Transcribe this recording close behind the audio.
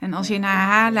En als je naar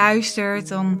haar luistert,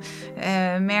 dan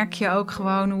merk je ook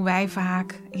gewoon hoe wij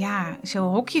vaak zo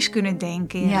hokjes kunnen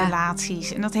denken in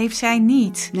relaties. En dat heeft zij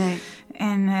niet. Nee.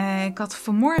 En ik had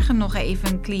vanmorgen nog even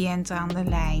een cliënt aan de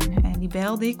lijn. Die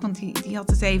belde ik, want die had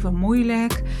het even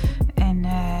moeilijk. En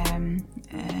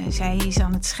zij is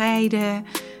aan het scheiden.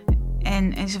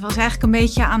 En ze was eigenlijk een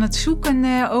beetje aan het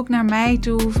zoeken, ook naar mij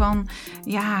toe, van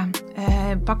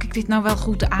pak ik dit nou wel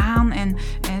goed aan? En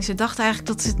ze dacht eigenlijk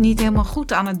dat ze het niet helemaal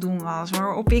goed aan het doen was.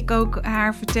 Waarop ik ook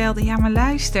haar vertelde, ja maar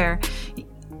luister,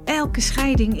 elke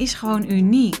scheiding is gewoon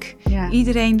uniek. Ja.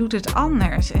 Iedereen doet het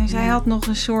anders. En zij had nog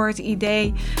een soort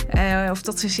idee of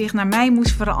dat ze zich naar mij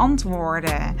moest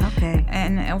verantwoorden. Okay.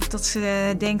 En of dat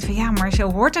ze denkt van ja, maar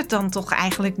zo hoort het dan toch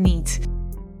eigenlijk niet.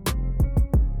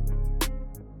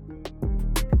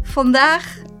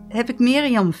 Vandaag heb ik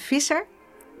Mirjam Visser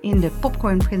in de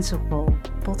Popcorn Principle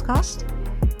podcast.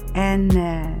 En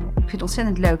ik vind het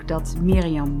ontzettend leuk dat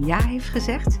Mirjam ja heeft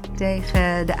gezegd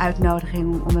tegen de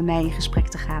uitnodiging om met mij in gesprek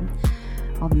te gaan.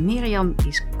 Want Mirjam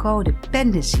is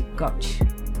Codependency coach.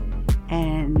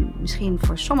 En misschien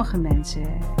voor sommige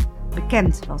mensen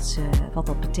bekend wat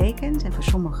dat betekent. En voor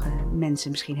sommige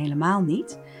mensen misschien helemaal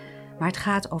niet. Maar het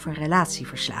gaat over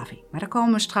relatieverslaving. Maar daar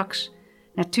komen we straks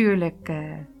natuurlijk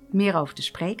meer over te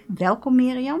spreken. Welkom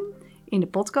Mirjam in de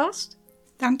podcast.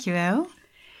 Dankjewel.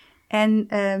 En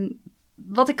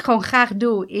wat ik gewoon graag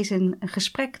doe is een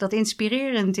gesprek dat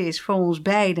inspirerend is voor ons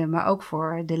beiden, maar ook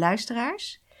voor de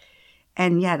luisteraars.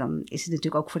 En ja, dan is het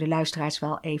natuurlijk ook voor de luisteraars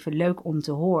wel even leuk om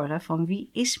te horen van wie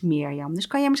is Mirjam. Dus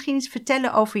kan jij misschien iets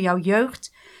vertellen over jouw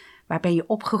jeugd? Waar ben je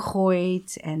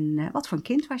opgegroeid en wat voor een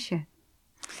kind was je?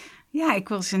 Ja, ik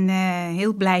was een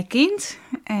heel blij kind.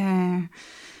 Een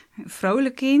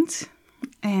vrolijk kind.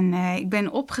 En ik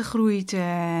ben opgegroeid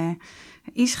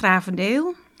in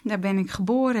Schravendeel. Daar ben ik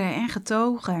geboren en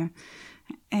getogen.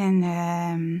 En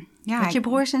had je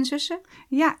broers en zussen?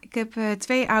 Ja, ik heb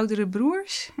 2 oudere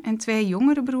broers en 2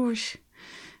 jongere broers.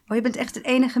 Oh, je bent echt het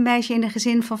enige meisje in een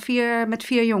gezin van 4 met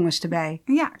 4 jongens erbij.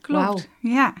 Ja, klopt.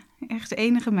 Wow. Ja, echt het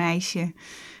enige meisje.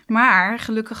 Maar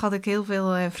gelukkig had ik heel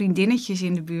veel vriendinnetjes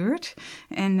in de buurt.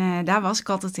 En daar was ik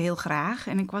altijd heel graag.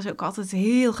 En ik was ook altijd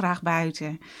heel graag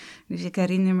buiten. Dus ik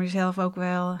herinner mezelf ook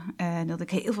wel dat ik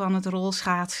heel veel aan het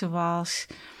rolschaatsen was.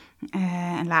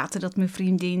 En later dat mijn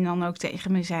vriendin dan ook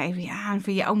tegen me zei van ja,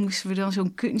 voor jou moesten we dan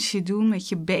zo'n kunstje doen met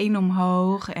je been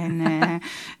omhoog. En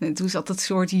toen zat het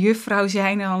soort juffrouw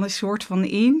zijn er al een soort van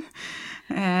in.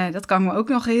 Dat kan ik me ook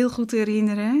nog heel goed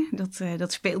herinneren.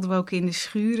 Dat speelden we ook in de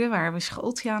schuren, waar we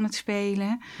schooltje aan het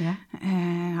spelen. Ja.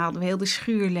 Hadden we heel de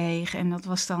schuur leeg en dat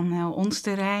was dan ons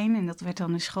terrein en dat werd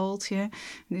dan een schooltje.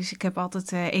 Dus ik heb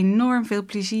altijd enorm veel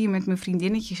plezier met mijn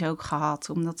vriendinnetjes ook gehad.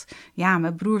 Omdat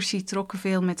mijn broers die trokken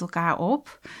veel met elkaar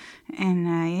op. En,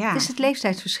 Is het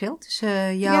leeftijdsverschil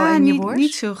tussen jou en je broers?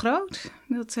 Niet zo groot.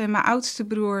 Mijn oudste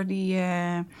broer die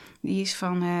is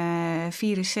van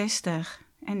 64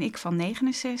 en ik van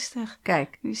 69.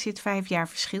 Kijk. Er zit 5 jaar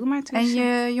verschil maar tussen. En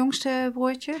je jongste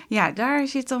broertje? Ja, daar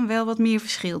zit dan wel wat meer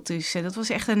verschil tussen. Dat was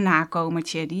echt een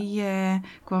nakomertje. Die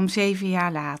kwam 7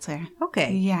 jaar later. Oké.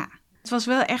 Ja. Het was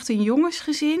wel echt een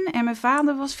jongensgezin en mijn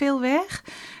vader was veel weg.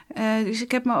 Dus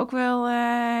ik heb me ook wel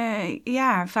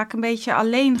vaak een beetje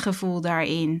alleen gevoeld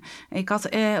daarin. Ik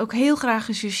had ook heel graag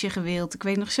een zusje gewild. Ik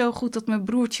weet nog zo goed dat mijn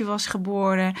broertje was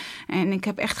geboren. En ik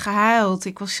heb echt gehuild.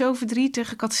 Ik was zo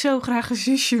verdrietig. Ik had zo graag een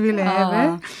zusje willen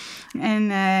hebben.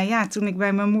 En toen ik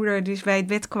bij mijn moeder dus bij het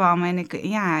bed kwam en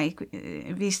ik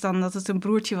wist dan dat het een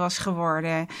broertje was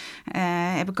geworden,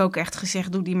 heb ik ook echt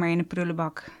gezegd, doe die maar in de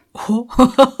prullenbak. Oh.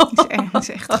 Dat is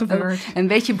echt gebeurd. En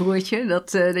weet je broertje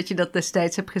dat je dat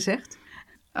destijds hebt gezegd?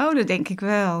 Oh, dat denk ik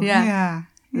wel. Ja,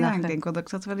 ik denk wel dat ik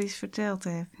dat wel eens verteld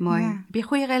heb. Mooi. Ja. Heb je een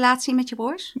goede relatie met je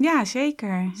broers? Ja,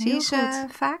 zeker. Zie je ze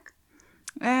vaak?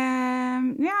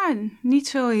 Niet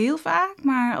zo heel vaak,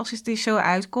 maar als het er zo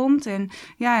uitkomt. En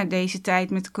deze tijd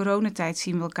met de coronatijd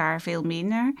zien we elkaar veel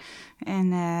minder. En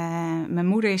mijn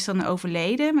moeder is dan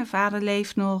overleden, mijn vader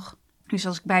leeft nog. Dus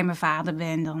als ik bij mijn vader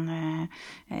ben, dan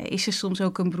is er soms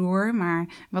ook een broer. Maar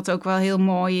wat ook wel heel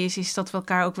mooi is dat we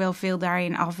elkaar ook wel veel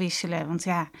daarin afwisselen. Want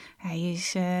hij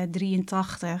is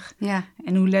 83. Ja.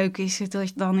 En hoe leuk is het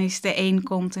dat dan eens de een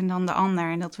komt en dan de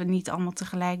ander. En dat we niet allemaal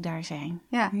tegelijk daar zijn.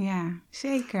 Ja,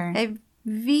 zeker. Hey,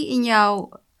 wie in jouw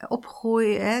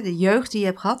opgroeien, de jeugd die je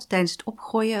hebt gehad tijdens het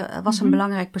opgroeien, was een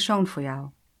belangrijk persoon voor jou?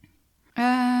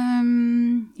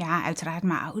 Uiteraard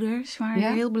mijn ouders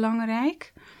waren heel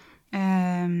belangrijk.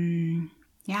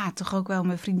 Toch ook wel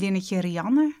mijn vriendinnetje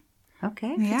Rianne.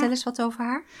 Oké, vertel eens wat over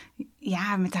haar.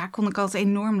 Ja, met haar kon ik altijd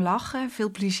enorm lachen,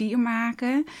 veel plezier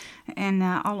maken.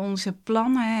 En al onze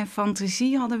plannen en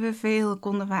fantasie hadden we veel,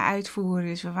 konden we uitvoeren.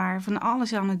 Dus we waren van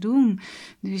alles aan het doen.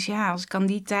 Dus ja, als ik aan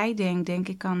die tijd denk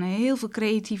ik aan heel veel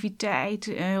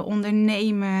creativiteit,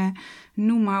 ondernemen,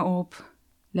 noem maar op.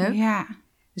 Leuk. Ja.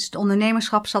 Dus het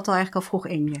ondernemerschap zat al eigenlijk al vroeg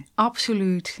in je.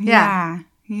 Absoluut, ja.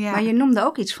 Maar je noemde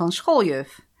ook iets van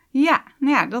schooljuf. Ja,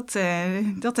 nou ja,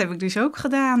 dat heb ik dus ook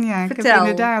gedaan. Ja. Ik heb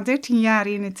inderdaad 13 jaar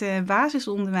in het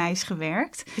basisonderwijs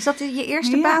gewerkt. Is dat je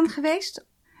eerste baan geweest?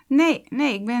 Nee,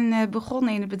 ik ben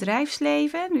begonnen in het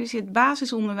bedrijfsleven. Dus het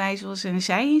basisonderwijs was een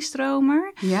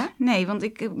zij-instromer. Ja? Nee, want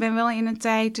ik ben wel in een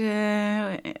tijd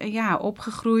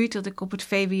opgegroeid dat ik op het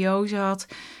VWO zat.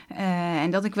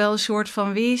 En dat ik wel een soort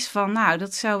van wist van, nou,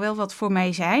 dat zou wel wat voor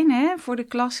mij zijn, hè, voor de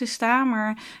klasse staan.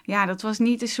 Maar ja, dat was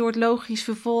niet een soort logisch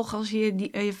vervolg als je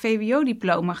je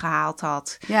VWO-diploma gehaald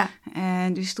had. Ja.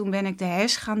 Dus toen ben ik de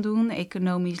HES gaan doen,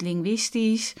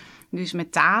 economisch-linguïstisch. Dus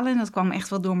met talen, dat kwam echt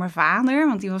wel door mijn vader,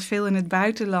 want die was veel in het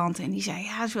buitenland. En die zei,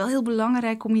 ja, het is wel heel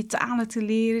belangrijk om je talen te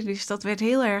leren. Dus dat werd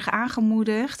heel erg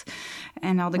aangemoedigd.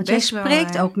 En had ik want best jij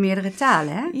spreekt ook meerdere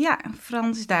talen, hè? Ja,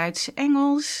 Frans, Duits,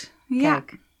 Engels. Ja.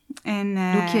 Kijk, en,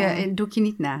 doe ik je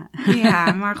niet na.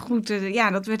 Ja, maar goed,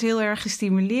 dat werd heel erg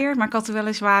gestimuleerd. Maar ik had er wel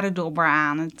een zware dobber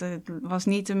aan. Het was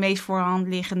niet de meest voor de hand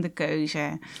liggende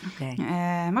keuze. Okay.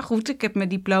 Maar goed, ik heb mijn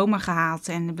diploma gehaald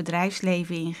en het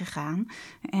bedrijfsleven ingegaan.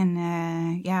 En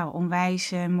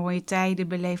onwijs mooie tijden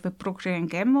beleefd bij Procter &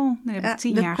 Gamble. Daar heb ik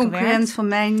 10 jaar gewerkt. De concurrent van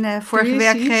mijn vorige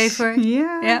werkgever.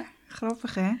 Ja,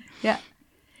 grappig hè?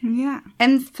 Ja.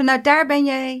 En vanuit daar ben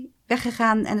jij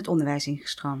weggegaan en het onderwijs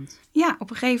ingestroomd? Ja, op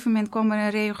een gegeven moment kwam er een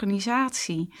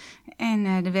reorganisatie. En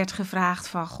er werd gevraagd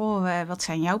van, wat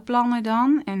zijn jouw plannen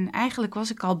dan? En eigenlijk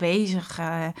was ik al bezig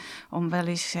om wel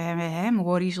eens mijn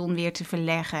horizon weer te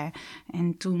verleggen.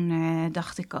 En toen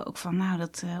dacht ik ook van, nou,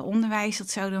 dat onderwijs, dat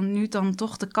zou dan nu dan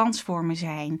toch de kans voor me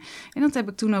zijn. En dat heb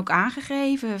ik toen ook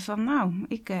aangegeven van, nou,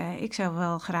 ik zou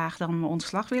wel graag dan mijn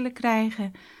ontslag willen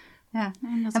krijgen. Ja.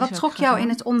 En wat trok jou in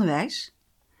het onderwijs?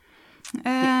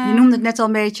 Je noemde het net al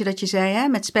een beetje dat je zei, hè,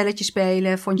 met spelletjes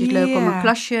spelen. Vond je het leuk om een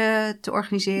klasje te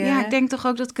organiseren? Ja, ik denk toch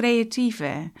ook dat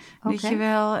creatieve. Okay. Dat je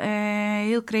wel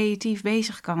heel creatief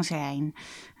bezig kan zijn.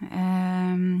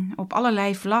 Op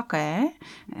allerlei vlakken. Hè?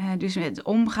 Dus het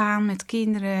omgaan met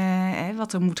kinderen,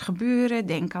 wat er moet gebeuren.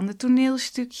 Denk aan de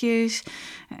toneelstukjes.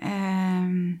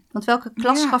 Want welke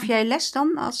klas gaf jij les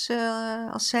dan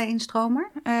als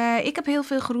zij-instromer? Ik heb heel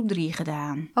veel groep 3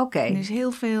 gedaan. Oké. Dus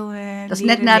heel veel dat is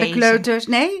net na de kleuters.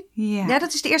 Nee? Ja,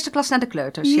 dat is de eerste klas na de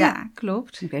kleuters. Ja,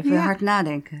 klopt. Ik even hard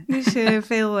nadenken. Dus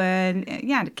veel,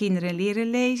 de kinderen leren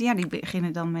lezen. Ja, die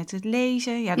beginnen dan met het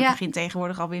lezen. Ja, dat begint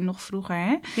tegenwoordig alweer nog vroeger,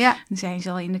 hè? Ja. Dan zijn ze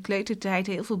al in de kleutertijd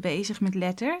heel veel bezig met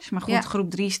letters. Maar goed,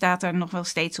 groep 3 staat daar nog wel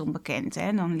steeds onbekend,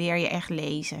 hè? Dan leer je echt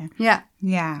lezen.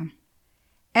 Ja.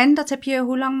 En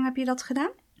hoe lang heb je dat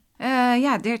gedaan?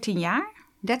 13 jaar.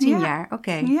 13 jaar,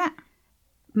 oké. Ja.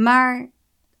 Maar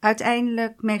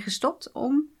uiteindelijk mee gestopt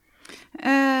om?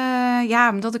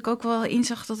 Omdat ik ook wel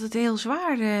inzag dat het heel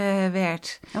zwaar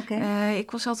werd. Okay.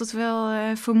 Ik was altijd wel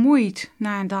vermoeid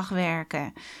na een dag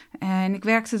werken. En ik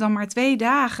werkte dan maar 2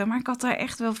 dagen, maar ik had daar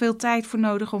echt wel veel tijd voor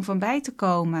nodig om van bij te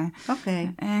komen.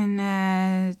 Oké. En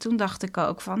toen dacht ik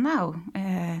ook van,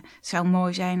 het zou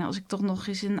mooi zijn als ik toch nog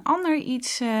eens een ander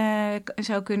iets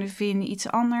zou kunnen vinden. Iets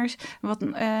anders, wat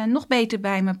nog beter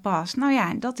bij me past. Nou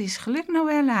ja, dat is gelukt,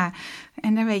 Noella.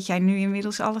 En daar weet jij nu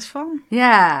inmiddels alles van.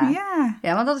 Ja,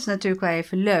 want dat is natuurlijk wel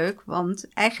even leuk.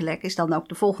 Want eigenlijk is dan ook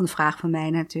de volgende vraag van mij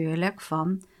natuurlijk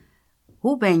van,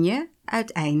 hoe ben je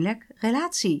uiteindelijk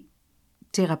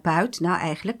relatietherapeut, nou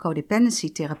eigenlijk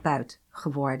codependency therapeut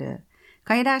geworden?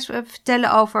 Kan je daar eens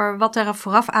vertellen over wat er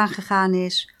vooraf aangegaan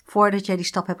is voordat jij die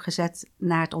stap hebt gezet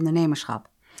naar het ondernemerschap?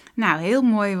 Nou, heel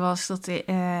mooi was dat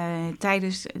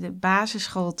tijdens de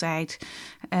basisschooltijd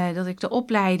dat ik de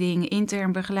opleiding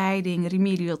intern begeleiding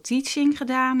remedial teaching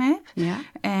gedaan heb. Ja.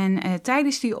 En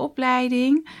tijdens die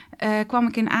opleiding kwam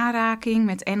ik in aanraking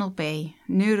met NLP,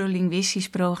 neurolinguïstisch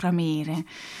programmeren.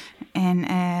 En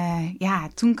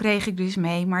toen kreeg ik dus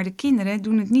mee, maar de kinderen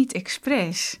doen het niet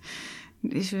expres.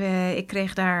 Dus ik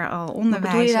kreeg daar al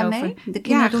onderwijs over. De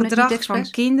kinderen doen gedrag het niet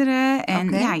van kinderen. En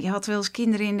okay. Je had wel eens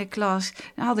kinderen in de klas.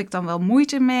 Daar had ik dan wel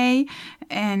moeite mee.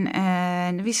 En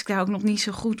dan wist ik daar ook nog niet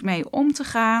zo goed mee om te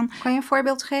gaan. Kan je een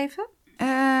voorbeeld geven?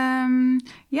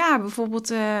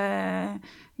 Bijvoorbeeld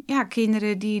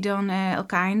kinderen die dan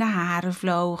elkaar in de haren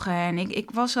vlogen. En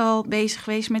ik was al bezig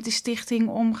geweest met de stichting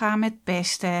Omgaan met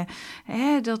Pesten.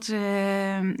 Dat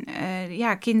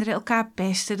kinderen elkaar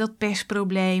pesten, dat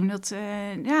pestprobleem,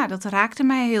 dat raakte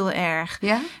mij heel erg.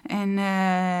 Ja? En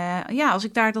als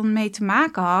ik daar dan mee te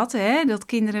maken had, dat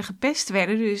kinderen gepest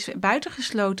werden, dus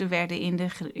buitengesloten werden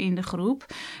in de groep,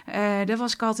 daar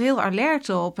was ik altijd heel alert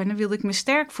op. En daar wilde ik me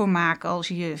sterk voor maken als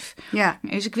juf. Ja.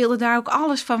 Dus ik wilde daar ook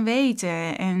alles van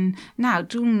weten. En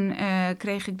toen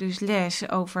kreeg ik dus les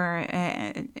over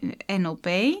NLP.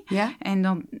 Ja? En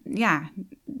dan,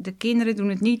 de kinderen doen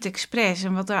het niet expres.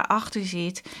 En wat daarachter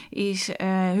zit, is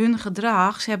hun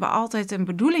gedrag. Ze hebben altijd een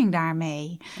bedoeling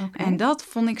daarmee. Okay. En dat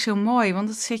vond ik zo mooi, want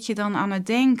dat zet je dan aan het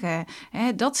denken.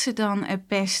 Dat ze dan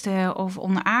pesten of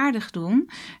onaardig doen.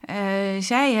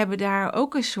 Zij hebben daar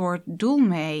ook een soort doel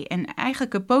mee. En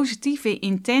eigenlijk een positieve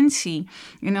intentie.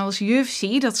 En als juf zie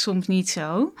je dat soms niet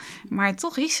zo. Maar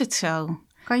toch is het zo.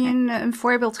 Kan je een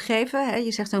voorbeeld geven? Hè?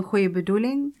 Je zegt een goede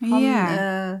bedoeling.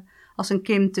 Als een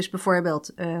kind dus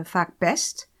bijvoorbeeld vaak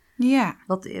pest. Ja.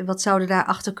 Wat zou er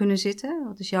daarachter kunnen zitten?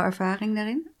 Wat is jouw ervaring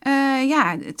daarin?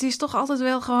 Het is toch altijd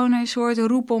wel gewoon een soort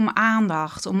roep om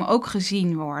aandacht, om ook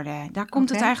gezien worden. Daar komt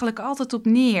het eigenlijk altijd op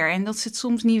neer. En dat ze het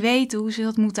soms niet weten hoe ze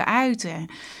dat moeten uiten.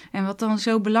 En wat dan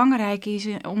zo belangrijk is,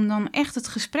 om dan echt het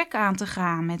gesprek aan te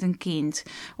gaan met een kind.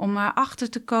 Om achter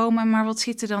te komen, maar wat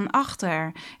zit er dan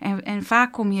achter? En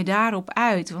vaak kom je daarop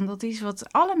uit, want dat is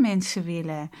wat alle mensen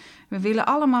willen. We willen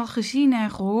allemaal gezien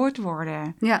en gehoord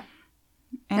worden. Ja.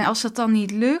 En als dat dan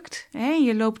niet lukt,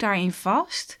 je loopt daarin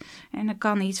vast en dan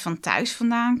kan iets van thuis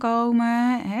vandaan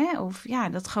komen, of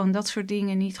dat soort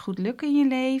dingen niet goed lukken in je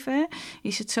leven,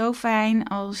 is het zo fijn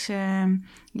als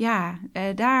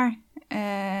daar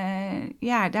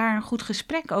een goed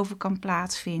gesprek over kan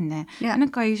plaatsvinden. Ja. En dan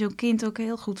kan je zo'n kind ook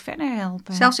heel goed verder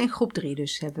helpen. Zelfs in groep 3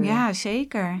 dus hebben we. Ja,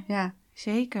 zeker. Ja.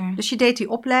 Zeker. Dus je deed die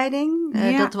opleiding.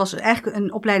 Dat was eigenlijk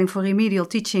een opleiding voor remedial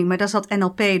teaching, maar daar zat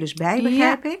NLP dus bij,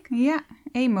 begrijp ik? Ja,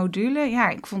 1 module. Ja,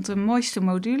 ik vond het de mooiste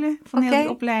module van heel die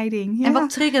opleiding. Ja. En wat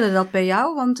triggerde dat bij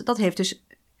jou? Want dat heeft dus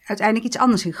uiteindelijk iets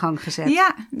anders in gang gezet.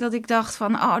 Ja, dat ik dacht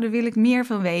van, daar wil ik meer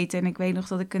van weten. En ik weet nog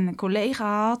dat ik een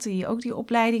collega had die ook die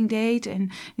opleiding deed. En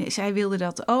zij wilde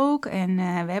dat ook. En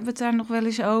we hebben het daar nog wel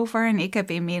eens over. En ik heb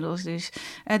inmiddels dus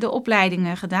de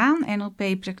opleidingen gedaan.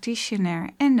 NLP Practitioner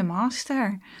en de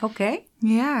Master. Oké.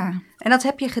 Ja. En dat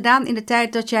heb je gedaan in de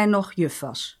tijd dat jij nog juf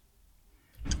was?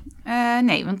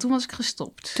 Nee, want toen was ik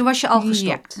gestopt. Toen was je al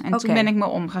gestopt? Ja, en toen ben ik me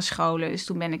omgescholen. Dus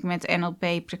toen ben ik met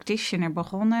NLP Practitioner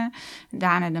begonnen.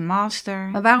 Daarna de Master.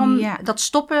 Maar waarom dat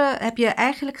stoppen heb je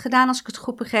eigenlijk gedaan, als ik het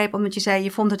goed begreep? Omdat je zei,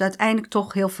 je vond het uiteindelijk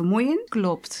toch heel vermoeiend.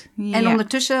 Klopt. Ja. En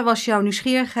ondertussen was jouw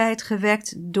nieuwsgierigheid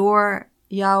gewekt door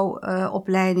jouw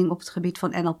opleiding op het gebied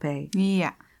van NLP.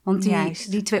 Ja. Want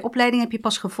die 2 opleidingen heb je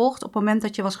pas gevolgd op het moment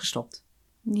dat je was gestopt.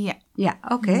 Ja. Ja,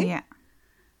 oké. Ja.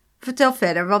 Vertel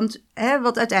verder, want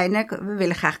wat uiteindelijk, we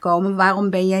willen graag komen, waarom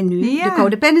ben jij nu de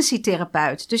Codependency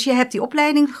therapeut? Dus je hebt die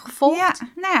opleiding gevolgd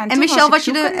en wist je al wat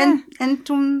en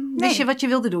toen wist je wat je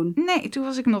wilde doen? Nee, toen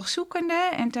was ik nog zoekende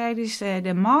en tijdens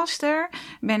de master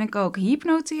ben ik ook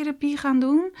hypnotherapie gaan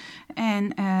doen.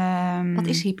 En, wat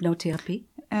is hypnotherapie?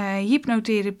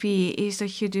 Hypnotherapie is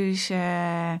dat je dus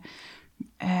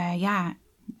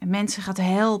mensen gaat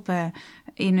helpen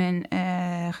in hun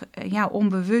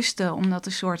onbewuste, om dat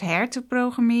een soort te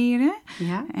programmeren.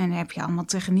 Ja. En daar heb je allemaal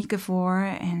technieken voor.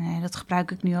 En dat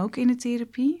gebruik ik nu ook in de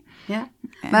therapie. Ja.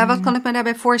 Maar wat kan ik me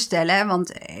daarbij voorstellen?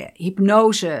 Want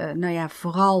hypnose,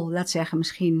 vooral, laat zeggen,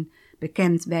 misschien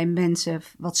bekend bij mensen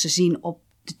wat ze zien op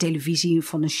de televisie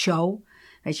van een show.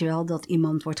 Weet je wel, dat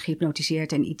iemand wordt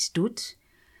gehypnotiseerd en iets doet.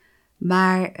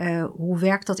 Maar hoe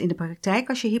werkt dat in de praktijk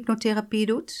als je hypnotherapie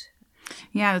doet?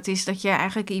 Ja, dat is dat je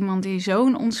eigenlijk iemand in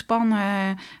zo'n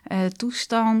ontspannen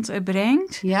toestand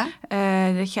brengt. Ja?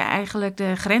 Dat je eigenlijk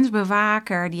de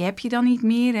grensbewaker, die heb je dan niet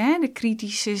meer, hè? De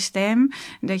kritische stem.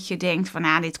 Dat je denkt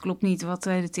van, dit klopt niet wat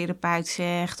de therapeut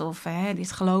zegt. Of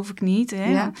dit geloof ik niet. Hè?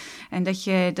 Ja. En dat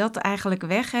je dat eigenlijk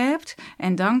weg hebt.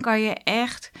 En dan kan je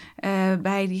echt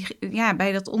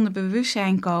bij dat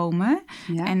onderbewustzijn komen.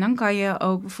 Ja. En dan kan je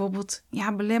ook bijvoorbeeld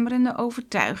belemmerende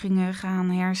overtuigingen gaan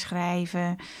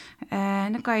herschrijven.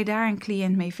 En dan kan je daar een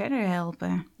cliënt mee verder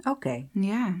helpen. Oké.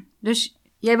 Ja. Dus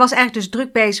jij was eigenlijk dus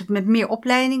druk bezig met meer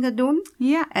opleidingen doen.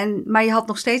 Ja. Maar je had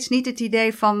nog steeds niet het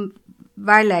idee van,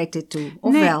 waar leidt dit toe?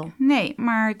 Of wel? Nee,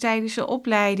 maar tijdens de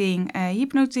opleiding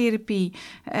hypnotherapie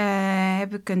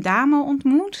heb ik een dame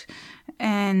ontmoet.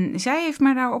 En zij heeft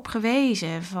me daarop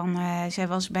gewezen. Zij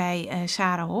was bij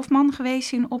Sarah Hofman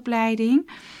geweest in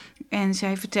opleiding. En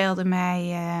zij vertelde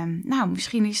mij,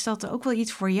 misschien is dat ook wel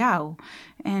iets voor jou.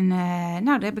 En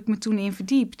daar heb ik me toen in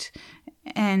verdiept.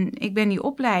 En ik ben die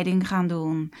opleiding gaan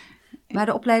doen. Maar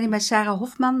de opleiding bij Sarah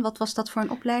Hofman, wat was dat voor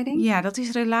een opleiding? Ja, dat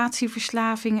is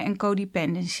relatieverslaving en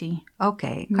codependency.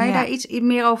 Oké. Kan je daar iets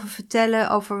meer over vertellen,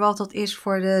 over wat dat is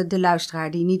voor de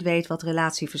luisteraar die niet weet wat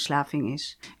relatieverslaving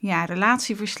is? Ja,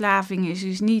 relatieverslaving is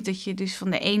dus niet dat je dus van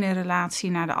de ene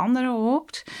relatie naar de andere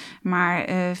hopt. Maar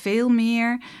veel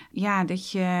meer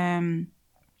dat je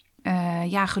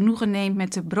genoegen neemt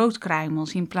met de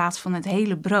broodkruimels in plaats van het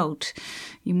hele brood.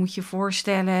 Je moet je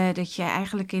voorstellen dat je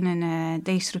eigenlijk in een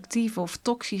destructieve of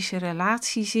toxische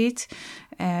relatie zit.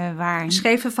 Waar een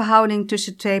scheve verhouding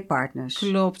tussen twee partners.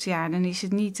 Klopt, ja. Dan is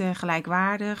het niet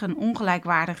gelijkwaardig, een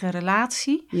ongelijkwaardige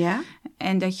relatie. Ja.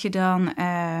 En dat je dan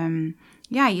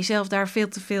jezelf daar veel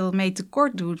te veel mee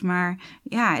tekort doet. Maar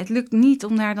het lukt niet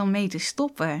om daar dan mee te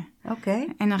stoppen. Oké.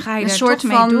 En dan ga je een daar soort toch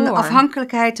mee van door.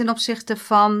 Afhankelijkheid ten opzichte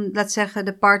van, laat zeggen,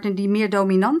 de partner die meer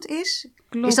dominant is.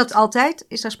 Klopt. Is dat altijd?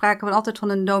 Is daar sprake van altijd van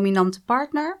een dominante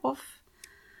partner?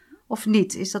 Of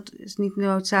niet? Is niet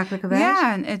noodzakelijkerwijs?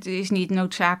 Ja, het is niet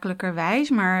noodzakelijkerwijs,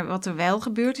 maar wat er wel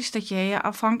gebeurt is dat je je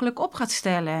afhankelijk op gaat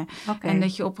stellen. Okay. En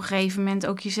dat je op een gegeven moment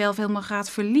ook jezelf helemaal gaat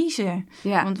verliezen.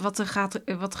 Ja. Want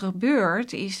wat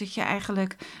gebeurt is dat je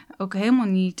eigenlijk ook helemaal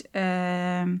niet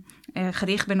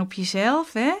gericht bent op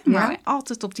jezelf, hè? Maar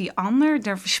altijd op die ander.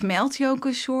 Daar versmelt je ook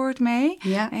een soort mee.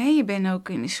 Ja. Je bent ook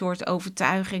in een soort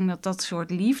overtuiging dat dat soort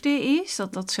liefde is,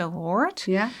 dat dat zo hoort.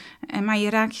 Ja. Maar je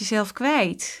raakt jezelf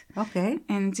kwijt. Oké.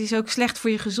 En het is ook slecht voor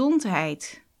je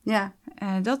gezondheid. Ja.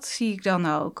 Dat zie ik dan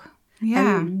ook.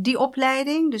 Ja. En die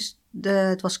opleiding, dus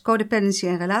het was codependency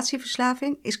en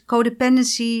relatieverslaving. Is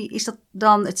codependency, is dat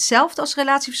dan hetzelfde als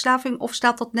relatieverslaving of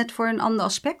staat dat net voor een ander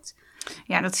aspect?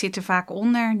 Ja, dat zit er vaak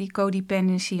onder, die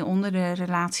codependency, onder de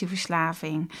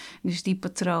relatieverslaving. Dus die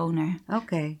patronen.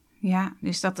 Oké. Ja,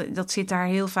 dus dat zit daar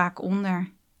heel vaak onder.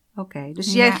 Oké,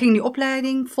 dus jij ging die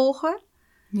opleiding volgen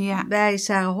bij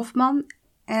Sarah Hofman.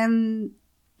 En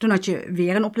toen had je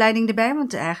weer een opleiding erbij,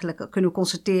 want eigenlijk kunnen we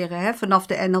constateren, vanaf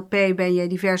de NLP ben je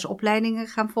diverse opleidingen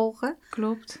gaan volgen.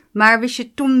 Klopt. Maar wist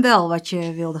je toen wel wat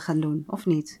je wilde gaan doen, of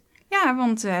niet? Ja,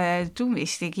 want toen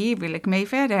wist ik, hier wil ik mee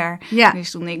verder. Ja.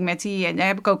 Dus toen daar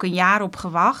heb ik ook een jaar op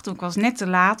gewacht. Ik was net te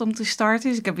laat om te starten,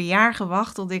 dus ik heb een jaar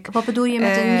gewacht tot ik... Wat bedoel je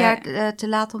met een jaar te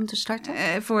laat om te starten?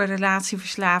 Voor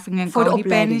relatieverslaving en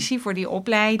codependency, voor die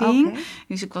opleiding. Okay.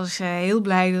 Dus ik was heel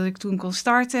blij dat ik toen kon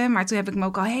starten. Maar toen heb ik me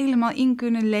ook al helemaal in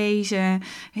kunnen lezen.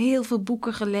 Heel veel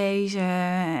boeken gelezen.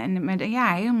 En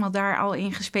helemaal daar al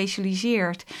in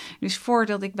gespecialiseerd. Dus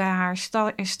voordat ik bij haar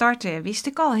startte, wist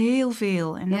ik al heel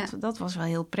veel. En dat was wel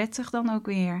heel prettig dan ook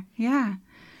weer, ja.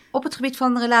 Op het gebied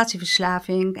van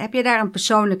relatieverslaving, heb je daar een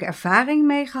persoonlijke ervaring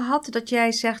mee gehad? Dat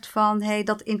jij zegt van,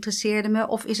 dat interesseerde me.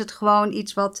 Of is het gewoon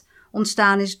iets wat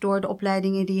ontstaan is door de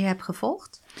opleidingen die je hebt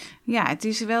gevolgd? Ja, het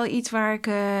is wel iets waar ik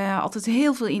altijd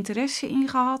heel veel interesse in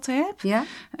gehad heb. Ja?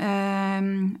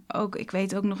 Ik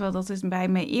weet ook nog wel dat het bij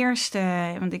mijn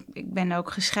eerste... Want ik ben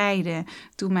ook gescheiden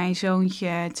toen mijn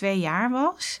zoontje 2 jaar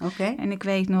was. Okay. En ik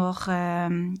weet nog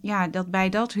dat bij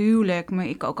dat huwelijk me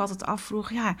ik ook altijd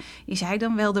afvroeg... is hij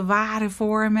dan wel de ware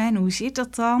voor me? En hoe zit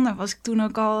dat dan? Daar was ik toen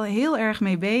ook al heel erg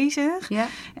mee bezig. Ja.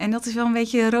 En dat is wel een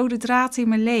beetje een rode draad in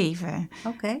mijn leven.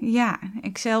 Oké. Ja,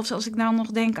 zelfs als ik nou nog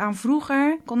denk aan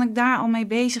vroeger... kon ik daar al mee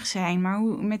bezig zijn. Maar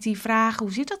met die vraag,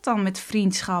 hoe zit dat dan met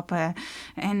vriendschappen?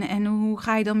 En hoe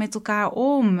ga je dan met elkaar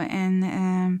om?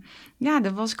 En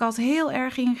daar was ik altijd heel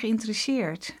erg in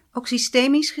geïnteresseerd. Ook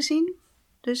systemisch gezien?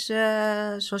 Dus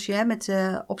zoals je met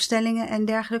opstellingen en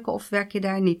dergelijke, of werk je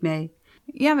daar niet mee?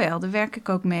 Jawel, daar werk ik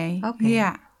ook mee. Okay.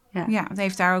 Ja, het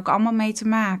heeft daar ook allemaal mee te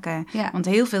maken. Ja. Want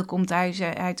heel veel komt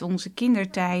uit onze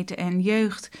kindertijd en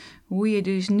jeugd. Hoe je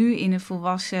dus nu in een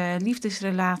volwassen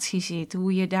liefdesrelatie zit.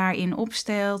 Hoe je daarin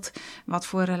opstelt. Wat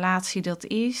voor relatie dat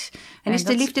is. En is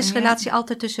de liefdesrelatie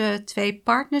altijd tussen 2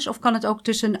 partners? Of kan het ook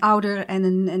tussen een ouder en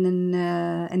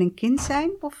een kind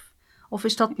zijn? Of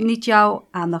is dat niet jouw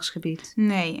aandachtsgebied?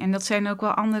 Nee, en dat zijn ook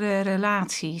wel andere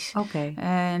relaties. Oké.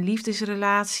 Een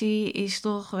liefdesrelatie is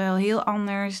toch wel heel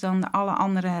anders dan alle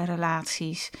andere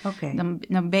relaties. Oké.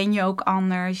 Dan ben je ook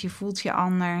anders, je voelt je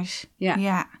anders.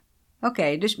 Ja.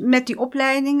 Oké, dus met die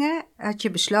opleidingen had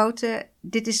je besloten,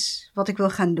 dit is wat ik wil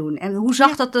gaan doen. En hoe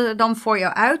zag dat er dan voor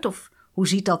jou uit? Of hoe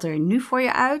ziet dat er nu voor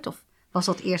je uit? Of Was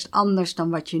dat eerst anders dan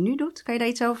wat je nu doet? Kan je daar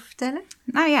iets over vertellen?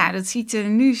 Nou ja, dat ziet er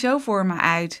nu zo voor me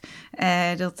uit.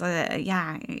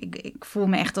 Ik voel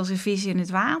me echt als een vis in het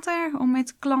water om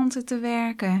met klanten te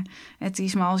werken. Het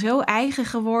is me al zo eigen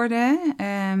geworden,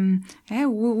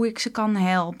 hoe ik ze kan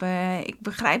helpen. Ik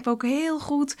begrijp ook heel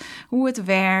goed hoe het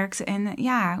werkt en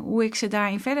hoe ik ze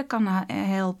daarin verder kan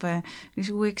helpen. Dus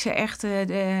hoe ik ze echt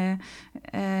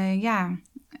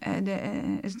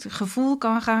het gevoel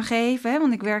kan gaan geven. Hè?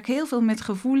 Want ik werk heel veel met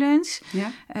gevoelens.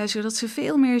 Ja. Zodat ze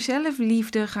veel meer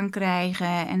zelfliefde gaan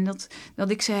krijgen. En dat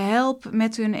ik ze help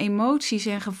met hun emoties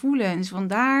en gevoelens. Want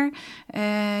daar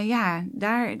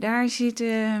zit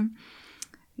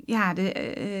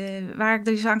waar ik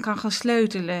dus aan kan gaan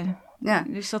sleutelen. Ja.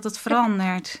 Dus dat het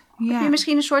verandert. Ja. Heb je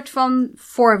misschien een soort van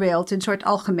voorbeeld, een soort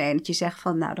algemeen, dat je zegt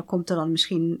van, nou, dan komt er dan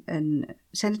misschien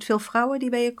zijn het veel vrouwen die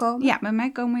bij je komen? Ja, bij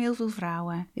mij komen heel veel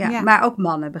vrouwen. Ja. Maar ook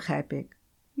mannen, begrijp ik.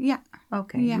 Ja.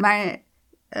 Oké. Ja. Maar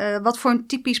wat voor een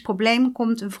typisch probleem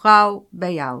komt een vrouw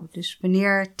bij jou? Dus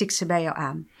wanneer tikt ze bij jou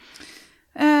aan?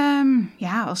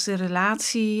 Als de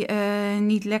relatie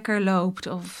niet lekker loopt.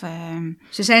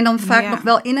 Ze zijn dan vaak nog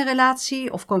wel in een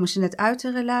relatie of komen ze net uit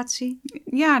een relatie?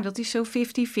 Ja, dat is zo 50-50.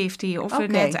 Of er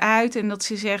net uit en dat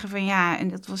ze zeggen van en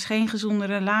dat was geen gezonde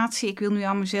relatie. Ik wil nu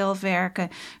aan mezelf werken,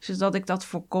 zodat ik dat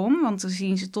voorkom. Want dan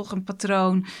zien ze toch een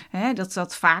patroon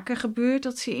dat vaker gebeurt,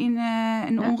 dat ze in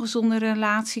een ongezonde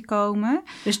relatie komen.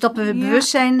 Dus dat we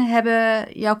bewustzijn hebben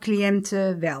jouw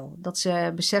cliënten wel. Dat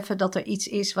ze beseffen dat er iets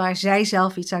is waar zij zelf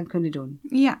iets aan kunnen doen.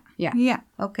 Ja.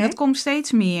 Okay. Dat komt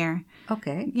steeds meer.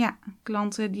 Oké. Ja,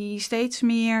 klanten die steeds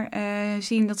meer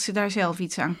zien dat ze daar zelf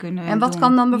iets aan kunnen doen. En wat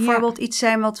kan dan bijvoorbeeld iets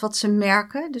zijn wat ze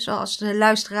merken? Dus als de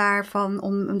luisteraar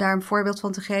om daar een voorbeeld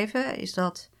van te geven,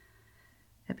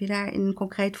 heb je daar een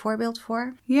concreet voorbeeld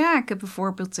voor? Ja, ik heb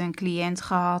bijvoorbeeld een cliënt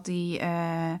gehad die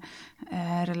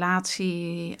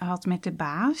relatie had met de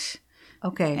baas.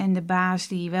 Okay. En de baas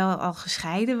die wel al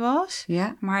gescheiden was,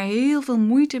 maar heel veel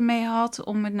moeite mee had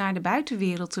om het naar de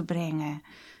buitenwereld te brengen.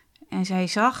 En zij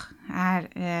zag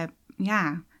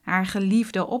haar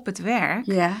geliefde op het werk.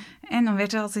 Ja. En dan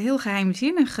werd er altijd heel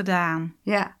geheimzinnig gedaan.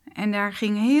 Ja. En daar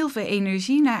ging heel veel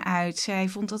energie naar uit. Zij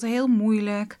vond dat heel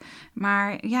moeilijk.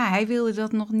 Maar hij wilde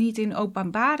dat nog niet in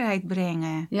openbaarheid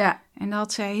brengen. Ja. En daar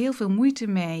had zij heel veel moeite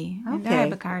mee. Okay. En daar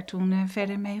heb ik haar toen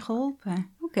verder mee geholpen.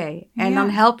 Oké. En dan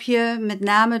help je met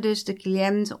name dus de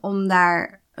cliënt om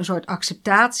daar een soort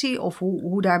acceptatie of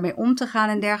hoe daarmee om te gaan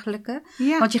en dergelijke.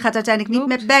 Ja. Want je gaat uiteindelijk niet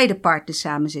met beide partners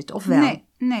samen zitten, of wel?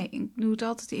 Nee, ik doe het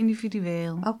altijd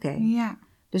individueel. Oké. Ja.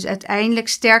 Dus uiteindelijk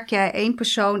sterk jij één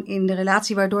persoon in de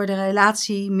relatie, waardoor de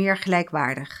relatie meer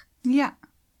gelijkwaardig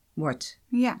wordt.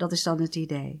 Ja. Dat is dan het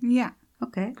idee. Ja,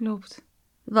 klopt.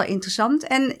 Wel interessant.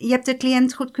 En je hebt de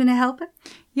cliënt goed kunnen helpen?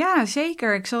 Ja,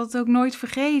 zeker. Ik zal het ook nooit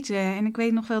vergeten. En ik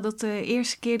weet nog wel dat de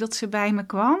eerste keer dat ze bij me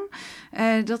kwam,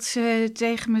 dat ze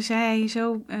tegen me zei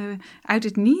zo uit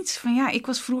het niets van ik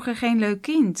was vroeger geen leuk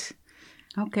kind.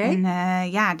 Oké. En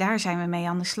daar zijn we mee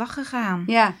aan de slag gegaan.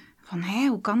 Ja. Van,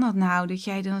 hoe kan dat nou, dat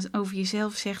jij dan over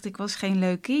jezelf zegt, ik was geen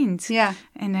leuk kind. Ja.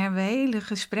 En daar hebben we hele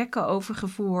gesprekken over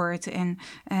gevoerd. En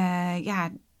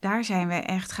daar zijn we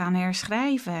echt gaan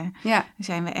herschrijven. Ja.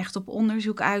 Zijn we echt op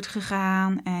onderzoek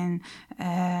uitgegaan en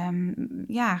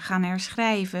gaan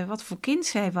herschrijven wat voor kind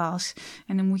zij was.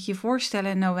 En dan moet je je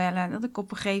voorstellen, Noelle, dat ik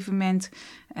op een gegeven moment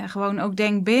gewoon ook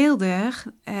denkbeeldig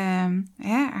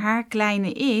haar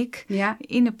kleine ik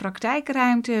in de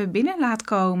praktijkruimte binnen laat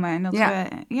komen. En dat we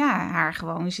haar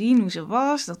gewoon zien hoe ze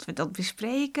was, dat we dat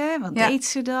bespreken. Wat deed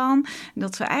ze dan?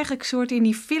 Dat we eigenlijk soort in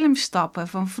die film stappen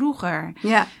van vroeger.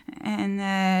 Ja. En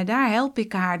daar help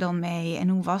ik haar dan mee. En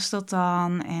hoe was dat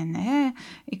dan? En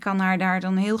ik kan haar daar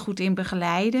dan heel goed in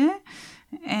begeleiden.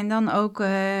 En dan ook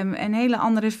een hele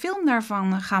andere film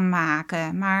daarvan gaan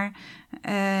maken. Maar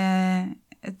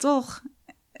toch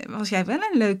was jij wel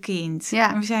een leuk kind.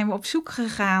 Ja. En we zijn op zoek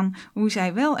gegaan hoe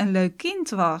zij wel een leuk kind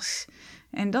was.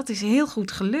 En dat is heel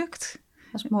goed gelukt.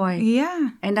 Dat is mooi.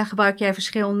 Ja. En daar gebruik jij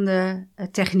verschillende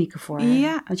technieken voor.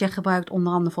 Ja. Want jij gebruikt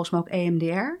onder andere volgens mij ook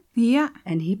EMDR. Ja.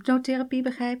 En hypnotherapie,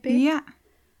 begrijp ik. Ja.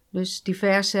 Dus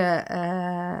diverse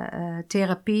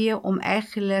therapieën om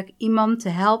eigenlijk iemand te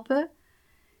helpen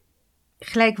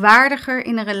gelijkwaardiger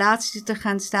in een relatie te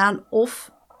gaan staan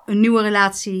of een nieuwe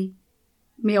relatie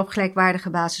meer op gelijkwaardige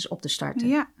basis op te starten.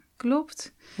 Ja,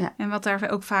 klopt. Ja. En wat daar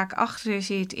ook vaak achter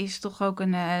zit, is toch ook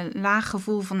een laag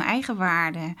gevoel van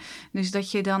eigenwaarde. Dus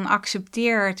dat je dan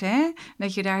accepteert, hè,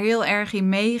 dat je daar heel erg in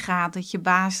meegaat, dat je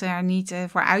baas daar niet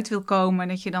voor uit wil komen,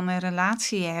 dat je dan een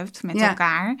relatie hebt met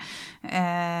elkaar.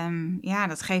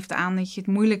 Dat geeft aan dat je het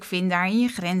moeilijk vindt daarin je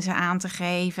grenzen aan te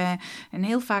geven. En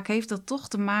heel vaak heeft dat toch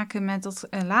te maken met dat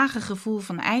lage gevoel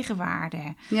van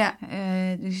eigenwaarde. Ja.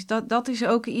 Dus dat is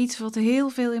ook iets wat heel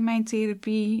veel in mijn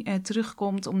therapie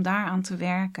terugkomt om daaraan te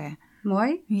werken.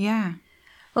 Mooi. Ja.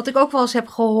 Wat ik ook wel eens heb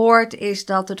gehoord is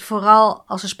dat het vooral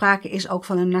als er sprake is ook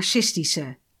van een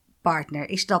narcistische partner.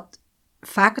 Is dat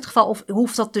vaak het geval of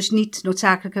hoeft dat dus niet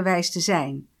noodzakelijkerwijs te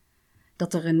zijn?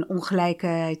 Dat er een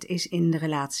ongelijkheid is in de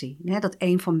relatie. Hè? Dat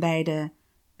een van beiden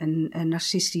een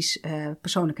narcistisch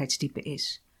persoonlijkheidstype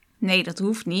is. Nee, dat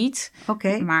hoeft niet.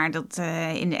 Oké. Maar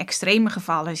in de extreme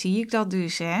gevallen zie ik dat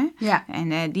dus. Hè? Ja.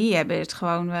 En die hebben het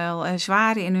gewoon wel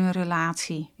zwaar in hun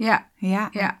relatie. Ja.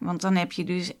 Ja, want dan heb je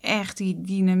dus echt die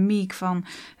dynamiek van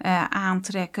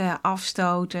aantrekken,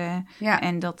 afstoten. Ja.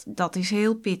 En dat is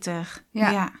heel pittig.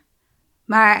 Ja.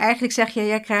 Maar eigenlijk zeg je,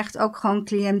 jij krijgt ook gewoon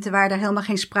cliënten waar er helemaal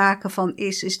geen sprake van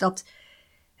is dat,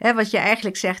 hè, wat je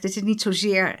eigenlijk zegt, het is niet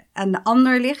zozeer aan de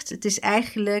ander ligt. Het is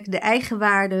eigenlijk de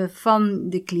eigenwaarde van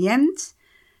de cliënt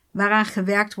waaraan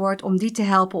gewerkt wordt om die te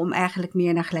helpen om eigenlijk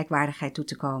meer naar gelijkwaardigheid toe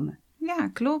te komen. Ja,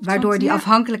 klopt. Waardoor die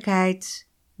afhankelijkheid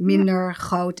minder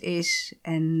groot is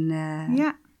en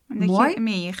dat mooi. je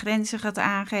meer je grenzen gaat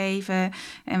aangeven.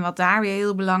 En wat daar weer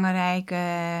heel belangrijk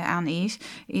aan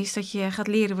is dat je gaat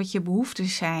leren wat je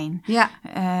behoeftes zijn. Ja.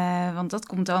 Want dat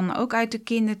komt dan ook uit de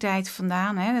kindertijd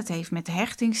vandaan. Hè? Dat heeft met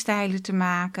hechtingsstijlen te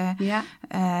maken.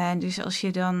 Ja. Dus als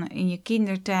je dan in je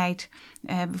kindertijd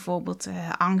bijvoorbeeld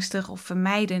angstig of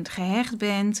vermijdend gehecht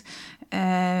bent,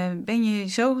 ben je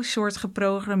zo soort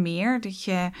geprogrammeerd dat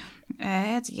je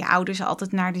je ouders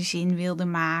altijd naar de zin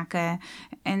wilden maken.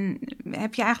 En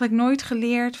heb je eigenlijk nooit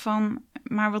geleerd van,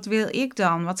 maar wat wil ik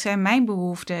dan? Wat zijn mijn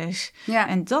behoeftes? Ja.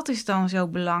 En dat is dan zo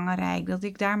belangrijk, dat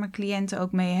ik daar mijn cliënten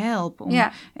ook mee help. Om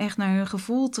echt naar hun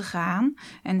gevoel te gaan.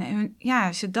 En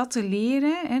ze dat te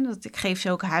leren. En ik geef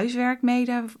ze ook huiswerk mee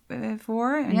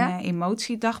daarvoor. Een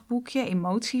emotiedagboekje,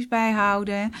 emoties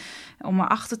bijhouden. Om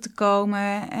erachter te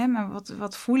komen. Maar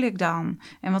wat voel ik dan?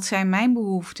 En wat zijn mijn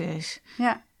behoeftes?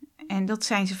 Ja. En dat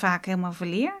zijn ze vaak helemaal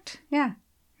verleerd. Ja.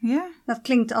 Ja. Dat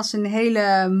klinkt als een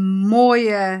hele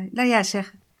mooie,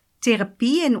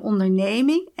 therapie en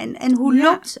onderneming. En hoe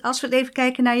loopt, als we even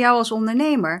kijken naar jou als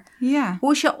ondernemer. Ja.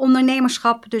 Hoe is je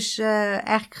ondernemerschap dus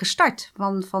eigenlijk gestart?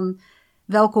 Van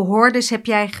welke hordes heb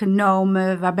jij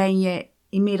genomen? Waar ben je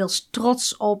inmiddels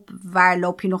trots op? Waar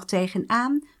loop je nog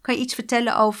tegenaan? Kan je iets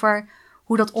vertellen over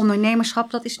hoe dat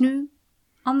ondernemerschap, dat is nu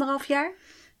 1,5 jaar?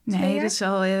 Nee, dat is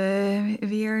al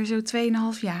weer zo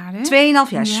 2,5 jaar, hè? 2,5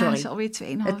 jaar, sorry. Ja, dat is alweer 2,5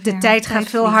 jaar. De tijd gaat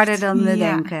veel harder dan we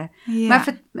denken. Ja.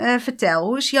 Maar vertel,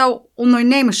 hoe is jouw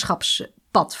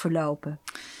ondernemerschapspad verlopen?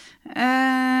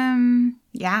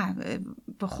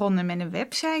 Begonnen met een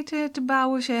website te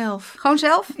bouwen zelf. Gewoon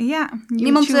zelf? Ja.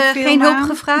 Niemand geen hulp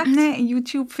gevraagd? Nee,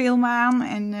 YouTube film aan.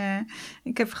 En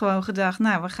ik heb gewoon gedacht,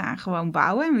 we gaan gewoon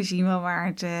bouwen. En we zien wel waar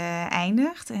het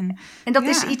eindigt. En dat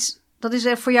is iets... Dat is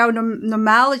voor jou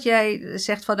normaal dat jij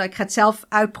zegt van ik ga het zelf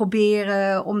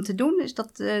uitproberen om te doen. Is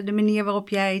dat de manier waarop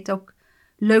jij het ook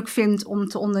leuk vindt om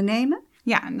te ondernemen?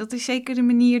 Ja, dat is zeker de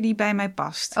manier die bij mij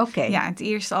past. Oké. Ja, het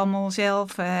eerst allemaal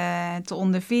zelf te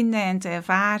ondervinden en te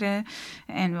ervaren.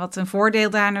 En wat een voordeel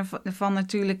daarvan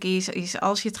natuurlijk is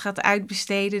als je het gaat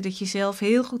uitbesteden, dat je zelf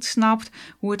heel goed snapt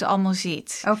hoe het allemaal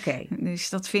zit. Oké. Dus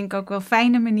dat vind ik ook wel een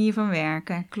fijne manier van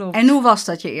werken, klopt. En hoe was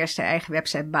dat je eerste eigen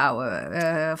website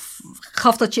bouwen?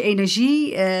 Gaf dat je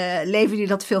energie? Leverde je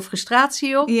dat veel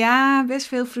frustratie op? Ja, best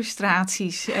veel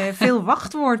frustraties. Veel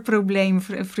wachtwoordprobleem,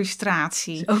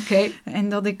 frustratie. Oké. En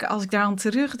dat ik, als ik daar aan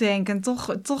terugdenk en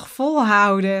toch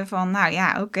volhouden van,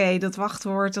 dat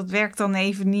wachtwoord, dat werkt dan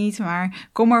even niet, maar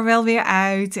kom er wel weer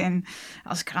uit. En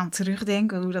als ik eraan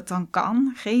terugdenk hoe dat dan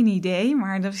kan, geen idee,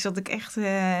 maar daar zat ik echt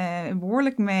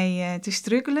behoorlijk mee te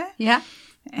struggelen. Ja.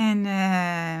 En,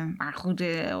 maar goed,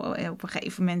 op een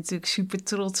gegeven moment natuurlijk super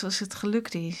trots als het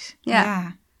gelukt is.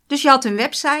 Ja. Dus je had een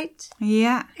website.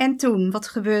 Ja. En toen, wat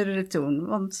gebeurde er toen?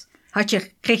 Want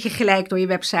kreeg je gelijk door je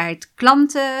website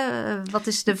klanten? Wat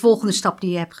is de volgende stap die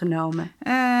je hebt genomen?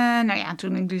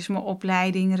 Toen ik dus mijn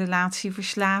opleiding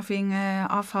relatieverslaving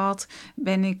af had,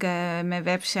 ben ik mijn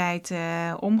website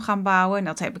om gaan bouwen. En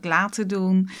dat heb ik laten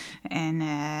doen. En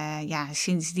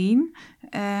sindsdien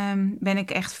ben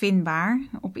ik echt vindbaar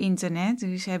op internet.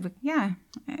 Dus heb ik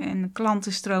een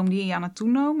klantenstroom die aan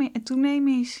het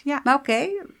toenemen is. Ja. Maar oké.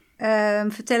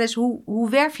 vertel eens, hoe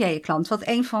werf jij je klant? Want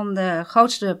een van de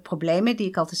grootste problemen die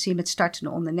ik altijd zie met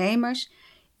startende ondernemers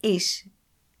is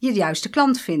je juiste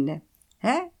klant vinden.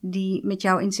 Hè? Die met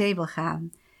jou in zee wil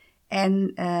gaan.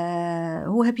 En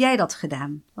hoe heb jij dat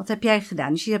gedaan? Wat heb jij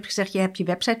gedaan? Dus je hebt gezegd, je hebt je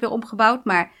website weer omgebouwd.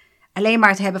 Maar alleen maar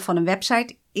het hebben van een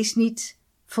website is niet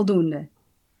voldoende.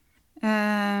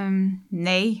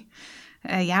 Nee.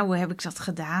 Hoe heb ik dat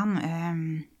gedaan?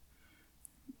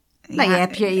 Je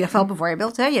hebt je in ieder geval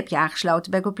bijvoorbeeld, je hebt je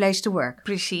aangesloten bij Good Place to Work.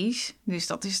 Precies, dus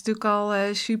dat is natuurlijk al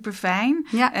super fijn.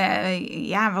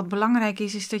 Ja. Wat belangrijk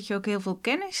is dat je ook heel veel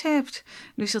kennis hebt.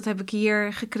 Dus dat heb ik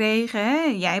hier gekregen. Hè?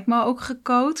 Jij hebt me ook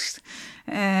gecoacht.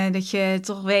 Dat je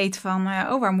toch weet van,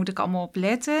 waar moet ik allemaal op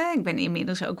letten? Ik ben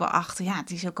inmiddels ook wel achter,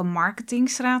 het is ook een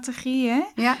marketingstrategie. Hè?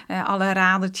 Ja. Alle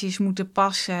radertjes moeten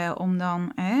passen om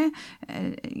dan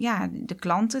de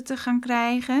klanten te gaan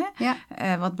krijgen. Ja.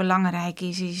 Wat belangrijk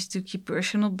is natuurlijk je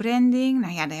personal branding.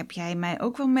 Nou ja, daar heb jij mij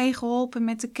ook wel mee geholpen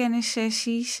met de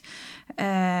kennissessies.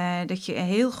 Dat je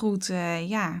heel goed,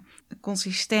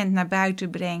 consistent naar buiten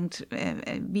brengt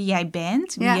wie jij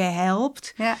bent, wie je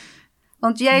helpt. Ja.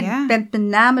 Want jij bent met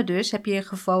name dus, heb je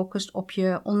gefocust op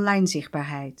je online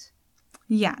zichtbaarheid.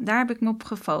 Ja, daar heb ik me op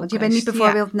gefocust. Want je bent niet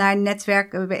bijvoorbeeld naar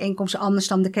netwerkbijeenkomsten anders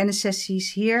dan de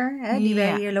kennissessies hier, die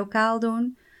wij hier lokaal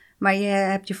doen. Maar je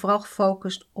hebt je vooral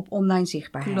gefocust op online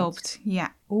zichtbaarheid. Klopt,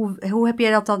 ja. Hoe heb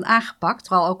je dat dan aangepakt?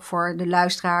 Vooral ook voor de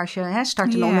luisteraar als je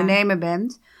startende ondernemer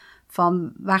bent.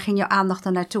 Van waar ging jouw aandacht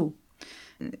dan naartoe?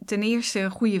 Ten eerste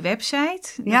een goede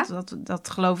website. Ja. Dat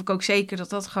geloof ik ook zeker dat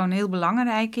dat gewoon heel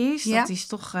belangrijk is. Ja. Dat is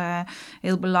toch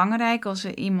heel belangrijk als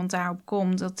er iemand daarop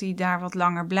komt, dat hij daar wat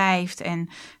langer blijft. En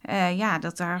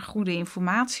dat daar goede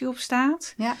informatie op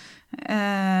staat. Ja.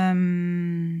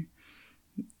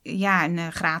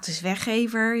 Een gratis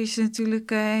weggever is natuurlijk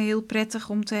heel prettig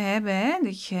om te hebben. Hè?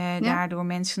 Dat je daardoor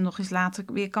mensen nog eens later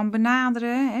weer kan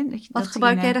benaderen. Hè? Wat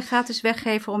gebruik jij de gratis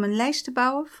weggever om een lijst te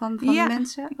bouwen van de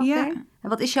mensen? Okay. Ja. En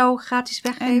wat is jouw gratis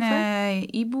weggever? Een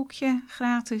e-boekje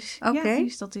gratis. Oké. Ja,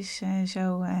 dus dat is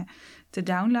zo te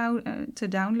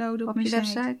downloaden op je mijn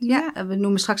website. Ja. We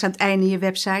noemen straks aan het einde je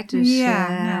website. Dus,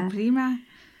 prima.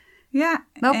 Ja,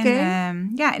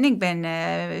 en ik ben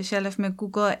zelf mijn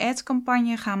Google Ads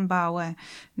campagne gaan bouwen.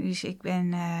 Dus ik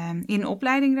ben in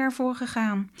opleiding daarvoor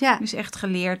gegaan. Ja. Dus echt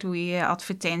geleerd hoe je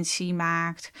advertentie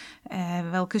maakt,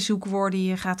 welke zoekwoorden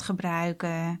je gaat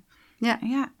gebruiken. Ja.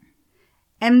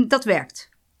 En dat werkt?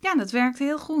 Ja, dat werkt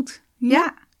heel goed.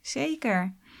 Ja,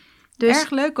 zeker. Dus erg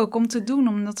leuk ook om te doen,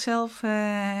 om dat zelf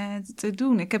te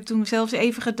doen. Ik heb toen zelfs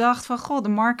even gedacht van, de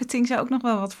marketing zou ook nog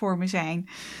wel wat voor me zijn.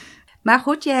 Maar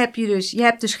goed, je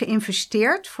hebt dus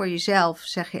geïnvesteerd voor jezelf,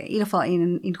 zeg je, in ieder geval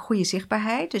in goede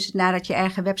zichtbaarheid. Dus nadat je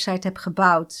eigen website hebt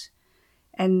gebouwd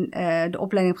en de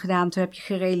opleiding hebt gedaan, toen heb je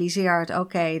gerealiseerd,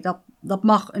 oké, dat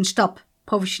mag een stap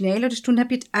professioneler. Dus toen heb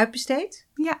je het uitbesteed.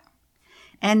 Ja.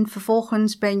 En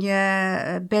vervolgens ben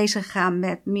je bezig gegaan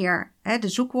met meer de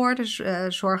zoekwoorden.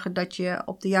 Zorgen dat je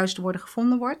op de juiste woorden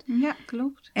gevonden wordt. Ja,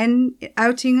 klopt. En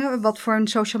uitingen, wat voor een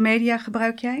social media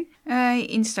gebruik jij?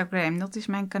 Instagram, dat is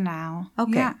mijn kanaal.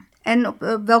 Oké. Ja. En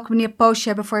op welke manier post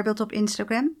je bijvoorbeeld op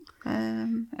Instagram?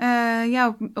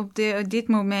 Op dit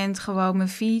moment gewoon mijn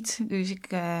feed. Dus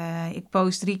ik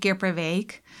post 3 keer per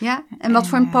week. Ja, en wat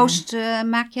voor een post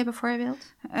maak je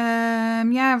bijvoorbeeld?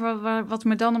 Wat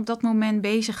me dan op dat moment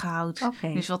bezighoudt.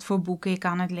 Okay. Dus wat voor boeken ik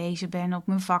aan het lezen ben op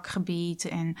mijn vakgebied.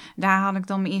 En daar haal ik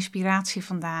dan mijn inspiratie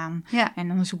vandaan. Ja. En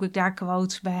dan zoek ik daar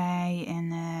quotes bij.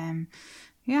 En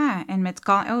en met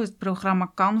het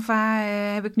programma Canva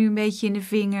heb ik nu een beetje in de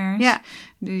vingers. Ja.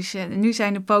 Dus nu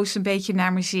zijn de posts een beetje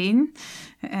naar mijn zin.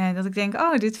 Dat ik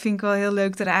denk, dit vind ik wel heel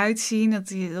leuk eruit zien.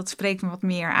 Dat spreekt me wat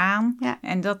meer aan. Ja.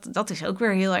 En dat is ook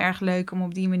weer heel erg leuk om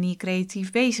op die manier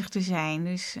creatief bezig te zijn.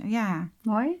 Dus ja.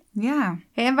 Mooi. Ja.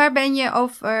 En waar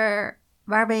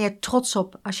ben je trots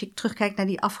op als je terugkijkt naar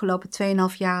die afgelopen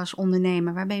 2,5 jaar als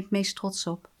ondernemer? Waar ben je het meest trots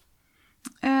op?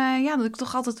 Dat ik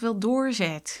toch altijd wel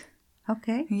doorzet.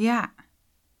 Oké. Ja,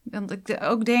 want ik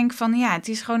ook denk van het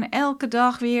is gewoon elke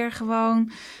dag weer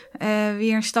gewoon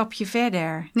weer een stapje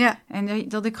verder. Ja. En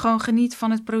dat ik gewoon geniet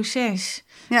van het proces.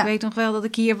 Ja. Ik weet nog wel dat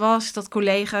ik hier was, dat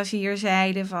collega's hier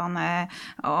zeiden van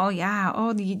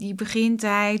die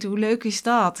begintijd, hoe leuk is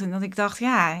dat? En dat ik dacht,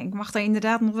 ik mag daar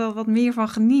inderdaad nog wel wat meer van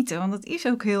genieten, want het is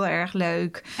ook heel erg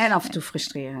leuk. En af en toe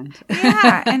frustrerend.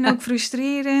 Ja, en ook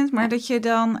frustrerend, maar dat je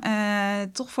dan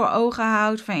toch voor ogen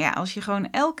houdt van als je gewoon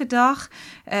elke dag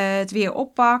het weer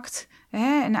oppakt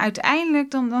en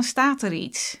uiteindelijk dan staat er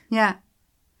iets. Ja.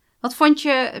 Wat vond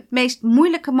je het meest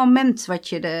moeilijke moment wat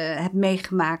je hebt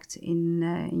meegemaakt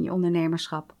in je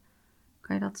ondernemerschap?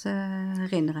 Kan je dat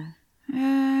herinneren?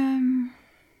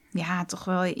 Ja, toch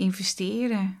wel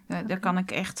investeren. Daar kan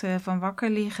ik echt van wakker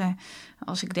liggen.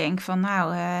 Als ik denk van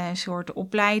een soort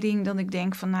opleiding. Dat ik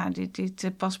denk van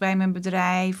dit past bij mijn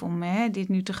bedrijf. Om dit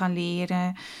nu te gaan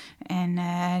leren. En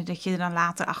dat je er dan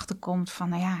later achter komt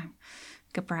van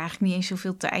ik heb er eigenlijk niet eens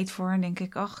zoveel tijd voor. Dan denk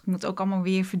ik, ik moet ook allemaal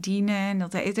weer verdienen. En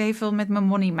dat heeft wel met mijn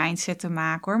money mindset te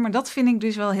maken hoor. Maar dat vind ik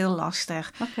dus wel heel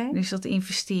lastig. Okay. Dus dat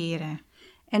investeren.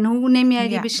 En hoe neem jij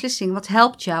die beslissing? Wat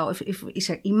helpt jou? Of is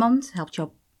er iemand? Helpt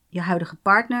je huidige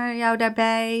partner jou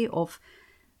daarbij? Of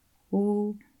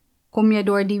hoe kom je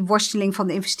door die worsteling van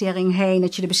de investering heen,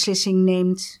 dat je de beslissing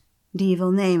neemt die je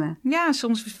wil nemen? Ja,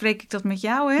 soms bespreek ik dat met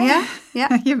jou, hè?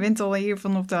 Ja. Je bent al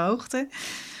hiervan op de hoogte.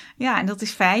 Ja, en dat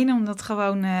is fijn om dat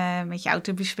gewoon met jou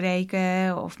te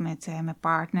bespreken of met mijn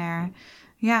partner.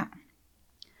 Ja.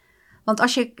 Want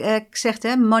als je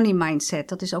zegt, money mindset,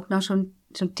 dat is ook nou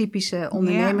zo'n typische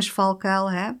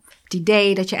ondernemersvalkuil. Hè? Het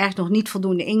idee dat je eigenlijk nog niet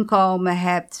voldoende inkomen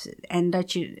hebt en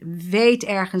dat je weet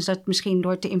ergens dat misschien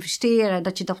door te investeren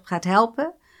dat je dat gaat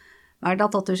helpen. Maar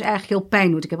dat dus eigenlijk heel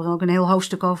pijn doet. Ik heb er ook een heel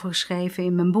hoofdstuk over geschreven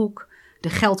in mijn boek. De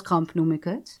geldkramp noem ik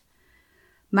het.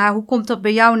 Maar hoe komt dat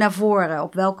bij jou naar voren?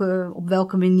 Op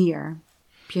welke manier?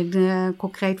 Heb je een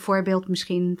concreet voorbeeld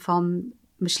misschien van een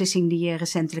beslissing die je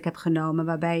recentelijk hebt genomen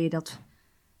waarbij je dat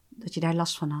je daar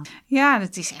last van had? Ja,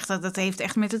 dat heeft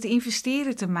echt met het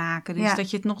investeren te maken. Dus dat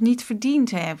je het nog niet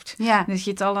verdiend hebt. Ja. Dat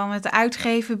je het al aan het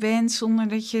uitgeven bent zonder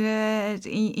dat je het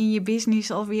in je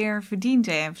business alweer verdiend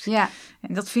hebt. Ja.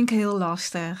 En dat vind ik heel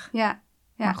lastig. Ja.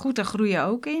 Maar goed, daar groei je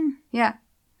ook in. Ja.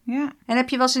 Ja. En heb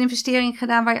je wel eens een investering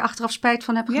gedaan waar je achteraf spijt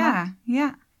van hebt gemaakt?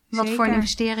 Ja. Wat Zeker. voor een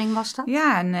investering was dat?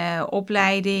 Ja, een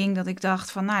opleiding dat ik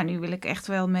dacht van nu wil ik echt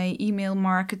wel mee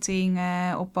e-mailmarketing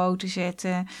op poten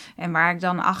zetten. En waar ik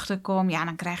dan achter kom,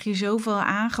 dan krijg je zoveel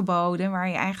aangeboden waar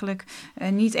je eigenlijk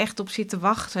niet echt op zit te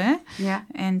wachten. Ja.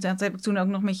 En dat heb ik toen ook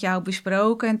nog met jou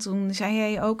besproken. En toen zei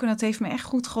jij ook, en dat heeft me echt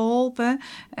goed geholpen.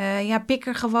 Pik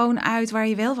er gewoon uit waar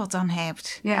je wel wat aan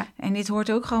hebt. Ja. En dit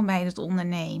hoort ook gewoon bij het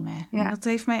ondernemen. Ja. En dat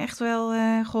heeft mij echt wel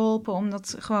geholpen om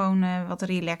dat gewoon wat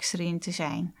relaxer in te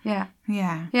zijn.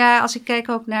 Ja, als ik kijk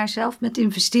ook naar zelf met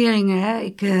investeringen. Hè,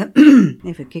 even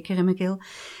een kikker in mijn keel.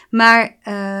 Maar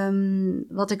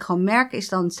wat ik gewoon merk is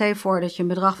dan, stel je voor dat je een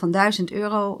bedrag van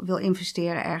 €1000 wil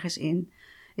investeren ergens in.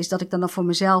 Is dat ik dan voor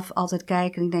mezelf altijd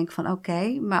kijk en ik denk van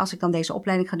oké, maar als ik dan deze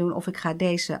opleiding ga doen of ik ga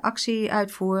deze actie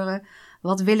uitvoeren,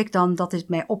 wat wil ik dan dat dit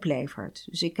mij oplevert?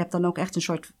 Dus ik heb dan ook echt een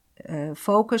soort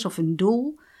focus of een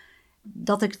doel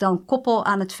dat ik dan koppel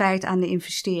aan het feit aan de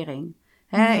investering.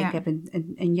 Ik heb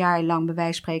een jaar lang bij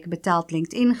wijze van spreken betaald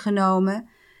LinkedIn genomen.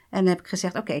 En dan heb ik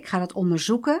gezegd, oké, ik ga dat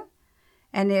onderzoeken.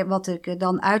 En wat ik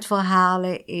dan uit wil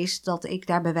halen is dat ik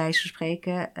daar bij wijze van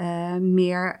spreken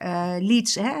meer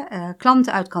leads,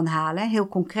 klanten uit kan halen. Heel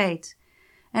concreet.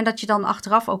 En dat je dan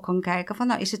achteraf ook kan kijken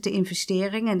van, is het de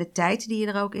investering en de tijd die je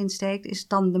er ook in steekt, is het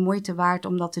dan de moeite waard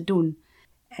om dat te doen?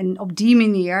 En op die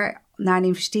manier naar een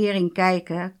investering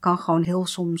kijken kan gewoon heel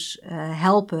soms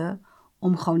helpen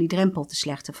om gewoon die drempel te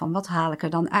slechten van wat haal ik er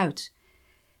dan uit.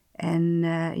 En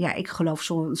ik geloof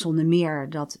zonder meer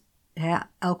dat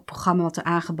elk programma wat er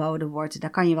aangeboden wordt, daar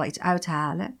kan je wel iets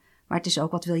uithalen. Maar het is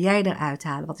ook wat wil jij eruit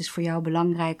halen? Wat is voor jou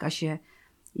belangrijk als je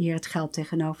hier het geld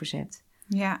tegenover zet?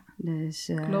 Ja,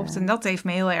 dus, klopt. En dat heeft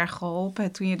me heel erg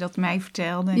geholpen toen je dat mij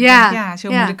vertelde. Ja,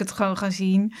 zo moet ik het gewoon gaan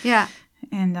zien. Ja.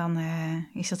 En dan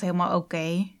is dat helemaal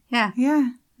oké. Ja,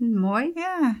 mooi.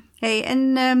 Ja. Hey,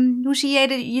 en hoe zie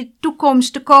jij je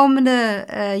toekomst de komende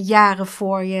jaren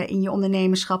voor je in je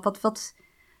ondernemerschap?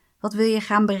 Wat wil je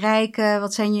gaan bereiken?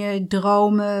 Wat zijn je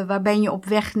dromen? Waar ben je op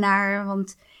weg naar?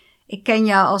 Want ik ken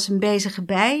jou als een bezige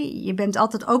bij. Je bent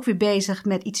altijd ook weer bezig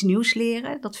met iets nieuws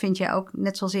leren. Dat vind jij ook,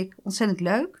 net zoals ik, ontzettend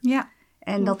leuk. Ja.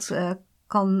 En dat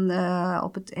kan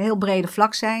op het heel brede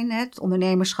vlak zijn, het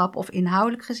ondernemerschap of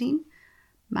inhoudelijk gezien.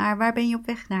 Maar waar ben je op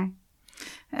weg naar?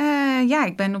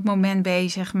 Ik ben op het moment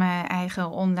bezig mijn eigen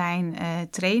online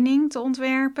training te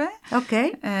ontwerpen. Oké.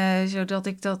 Zodat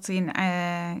ik dat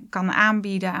kan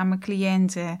aanbieden aan mijn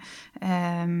cliënten.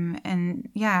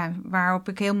 Waarop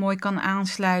ik heel mooi kan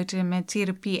aansluiten met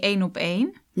therapie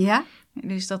 1-op-1. Ja.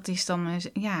 Dus dat is dan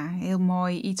heel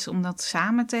mooi iets om dat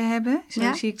samen te hebben.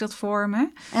 Zo zie ik dat voor me.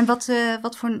 En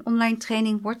wat voor een online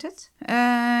training wordt het?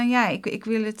 Ik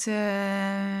wil het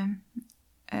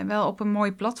wel op een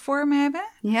mooi platform hebben.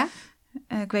 Ja.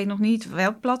 Ik weet nog niet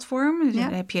welk platform. Dus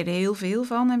daar heb je er heel veel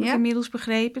van, heb ik inmiddels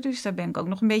begrepen. Dus daar ben ik ook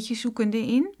nog een beetje zoekende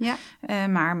in. Ja.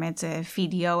 Maar met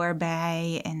video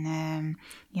erbij. En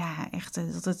echt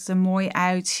dat het er mooi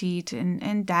uitziet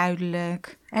en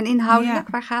duidelijk. En inhoudelijk,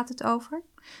 waar gaat het over?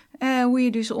 hoe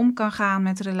je dus om kan gaan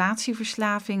met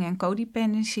relatieverslaving en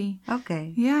codependency.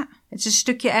 Oké. Ja. Het is een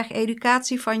stukje eigen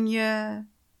educatie van je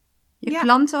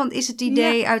klanten. Want is het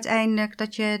idee uiteindelijk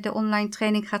dat je de online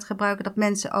training gaat gebruiken, dat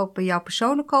mensen ook bij jou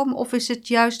persoonlijk komen? Of is het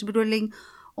juist de bedoeling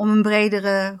om een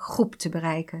bredere groep te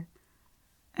bereiken?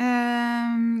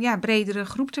 Bredere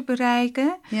groep te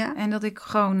bereiken. Ja. En dat ik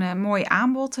gewoon een mooi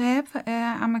aanbod heb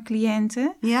aan mijn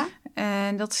cliënten. Ja.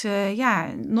 En dat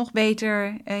ze nog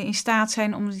beter in staat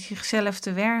zijn om zichzelf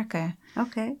te werken.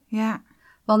 Oké. Ja.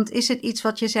 Want is het iets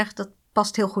wat je zegt dat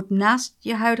past heel goed naast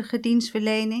je huidige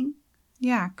dienstverlening?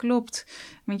 Ja, klopt.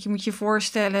 Want je moet je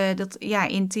voorstellen dat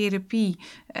in therapie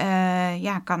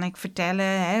kan ik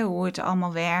vertellen hoe het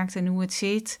allemaal werkt en hoe het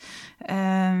zit.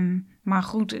 Maar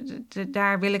goed,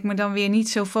 daar wil ik me dan weer niet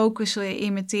zo focussen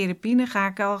in mijn therapie. Dan ga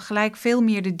ik al gelijk veel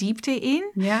meer de diepte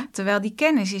in. Ja. Terwijl die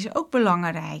kennis is ook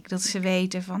belangrijk. Dat ze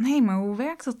weten van, maar hoe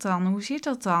werkt dat dan? Hoe zit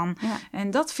dat dan? Ja.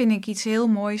 En dat vind ik iets heel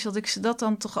moois, dat ik ze dat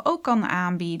dan toch ook kan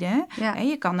aanbieden. Ja. En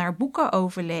je kan daar boeken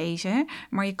over lezen.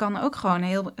 Maar je kan ook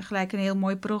gewoon gelijk een heel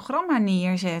mooi programma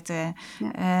neerzetten.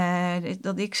 Ja.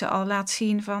 Dat ik ze al laat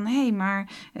zien van, maar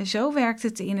zo werkt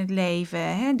het in het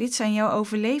leven. Hè? Dit zijn jouw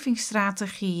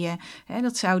overlevingsstrategieën.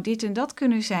 Dat zou dit en dat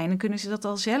kunnen zijn. Dan kunnen ze dat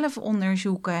al zelf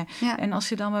onderzoeken. Ja. En als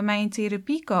ze dan bij mij in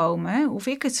therapie komen, hoef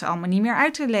ik het ze allemaal niet meer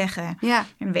uit te leggen. Ja.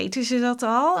 En weten ze dat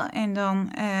al. En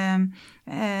dan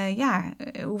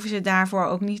hoeven ze daarvoor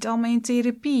ook niet allemaal in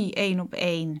therapie 1 op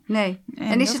 1. Nee.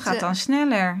 En dat gaat dan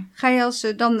sneller. Ga je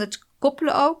als dan het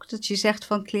koppelen ook? Dat je zegt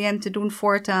van cliënten doen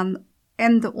voortaan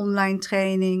en de online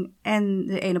training en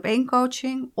de 1-op-1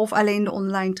 coaching? Of alleen de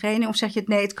online training? Of zeg je het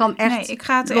nee, het kan echt? Nee, ik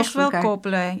ga het echt wel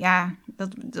koppelen. Ja,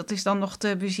 dat is dan nog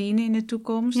te bezien in de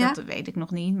toekomst. Ja? Dat weet ik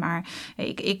nog niet. Maar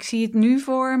ik zie het nu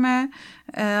voor me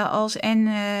als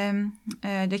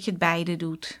dat je het beide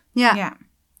doet. Ja.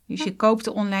 Dus je koopt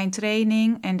de online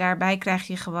training en daarbij krijg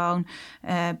je gewoon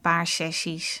een paar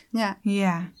sessies.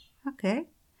 Ja. Oké.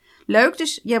 Leuk,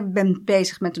 dus je bent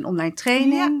bezig met een online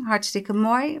training. Ja. Hartstikke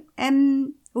mooi. En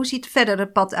hoe ziet verder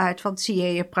het pad uit? Want zie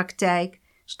je je praktijk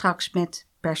straks met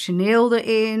personeel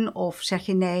erin? Of zeg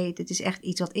je nee, dit is echt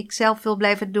iets wat ik zelf wil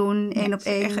blijven doen, 1 op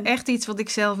 1? Echt iets wat ik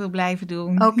zelf wil blijven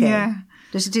doen. Oké. Ja.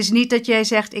 Dus het is niet dat jij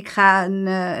zegt, ik ga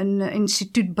een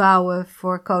instituut bouwen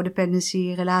voor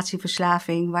codependency,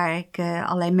 relatieverslaving, waar ik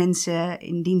allerlei mensen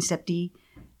in dienst heb die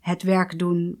het werk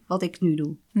doen wat ik nu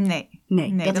doe.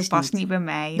 Nee, dat past niet bij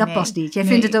mij. Dat past niet. Jij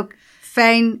vindt het ook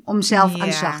fijn om zelf aan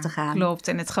de slag te gaan. Klopt.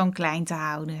 En het gewoon klein te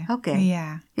houden. Oké.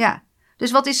 Ja.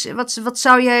 Dus wat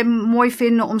zou jij mooi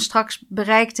vinden om straks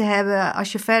bereikt te hebben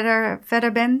als je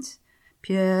verder bent? Heb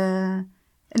je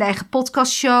een eigen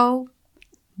podcastshow?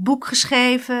 Boek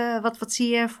geschreven? Wat zie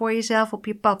je voor jezelf op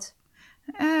je pad?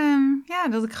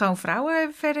 Dat ik gewoon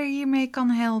vrouwen verder hiermee kan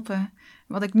helpen.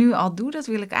 Wat ik nu al doe, dat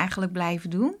wil ik eigenlijk blijven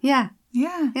doen. Ja.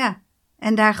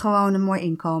 En daar gewoon een mooi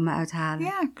inkomen uithalen.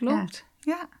 Ja, klopt.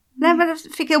 Ja. Nee, maar dat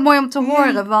vind ik heel mooi om te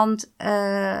horen. Want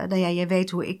je weet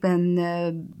hoe ik ben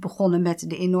begonnen met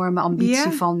de enorme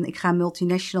ambitie van ik ga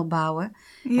multinational bouwen.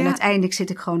 Ja. En uiteindelijk zit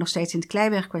ik gewoon nog steeds in het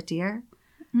Kleibergkwartier.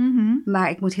 Mm-hmm. Maar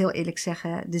ik moet heel eerlijk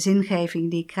zeggen, de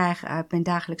zingeving die ik krijg uit mijn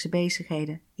dagelijkse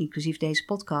bezigheden, inclusief deze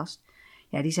podcast,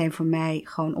 die zijn voor mij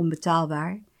gewoon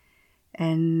onbetaalbaar.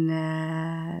 En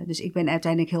dus ik ben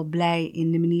uiteindelijk heel blij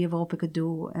in de manier waarop ik het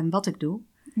doe en wat ik doe.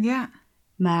 Ja.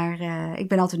 Maar ik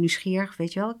ben altijd nieuwsgierig,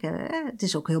 weet je wel. Het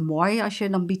is ook heel mooi als je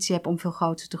een ambitie hebt om veel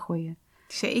groter te groeien.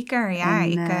 Zeker, ja. En,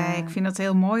 ik vind dat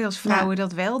heel mooi als vrouwen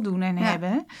dat wel doen en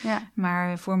hebben. Ja.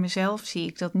 Maar voor mezelf zie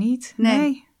ik dat niet.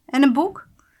 Nee. En een boek?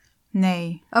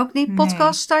 Nee. Ook niet?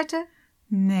 Podcast starten?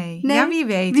 Nee. Ja, wie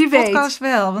weet. Podcast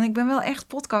wel, want ik ben wel echt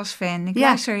podcastfan. Ik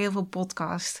luister heel veel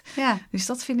podcast. Ja. Dus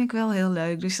dat vind ik wel heel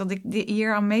leuk. Dus dat ik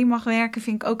hier aan mee mag werken,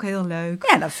 vind ik ook heel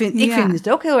leuk. Ja, ik vind het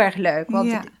ook heel erg leuk.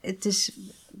 Want het is,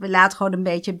 we laten gewoon een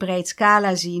beetje breed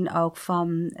scala zien ook van,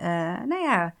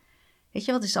 weet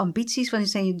je, wat is ambities? Wat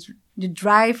zijn de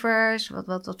drivers?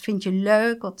 Wat vind je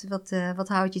leuk? Wat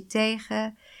houdt je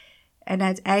tegen? En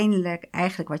uiteindelijk,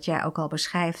 eigenlijk wat jij ook al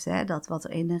beschrijft, hè, dat wat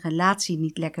in een relatie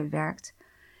niet lekker werkt,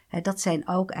 dat zijn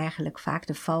ook eigenlijk vaak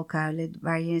de valkuilen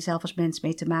waar je zelf als mens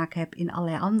mee te maken hebt in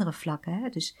allerlei andere vlakken. Hè?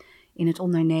 Dus in het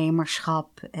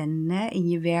ondernemerschap en in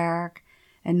je werk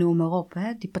en noem maar op.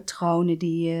 Hè? Die patronen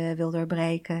die je wil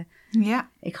doorbreken. Ja.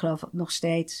 Ik geloof nog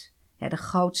steeds, de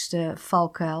grootste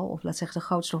valkuil, of laat zeggen de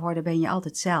grootste horde, ben je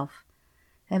altijd zelf.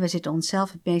 We zitten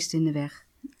onszelf het meest in de weg.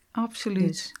 Absoluut,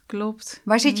 dus, klopt.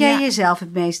 Waar zit jij jezelf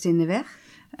het meest in de weg?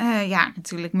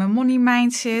 Natuurlijk mijn money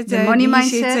mindset. Die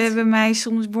zit bij mij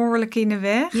soms behoorlijk in de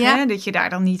weg. Ja. Hè? Dat je daar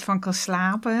dan niet van kan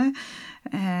slapen.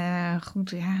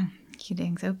 Dat je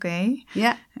denkt, oké.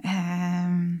 Ja.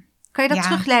 Kan je dat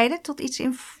terugleiden tot iets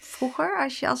in vroeger,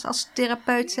 als je als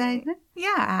therapeut zijnde?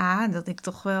 Ja, dat ik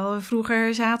toch wel...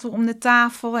 Vroeger zaten we om de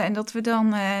tafel en dat we dan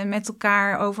met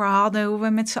elkaar over hadden hoe we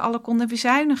met z'n allen konden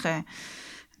bezuinigen.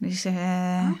 Dus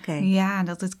ja,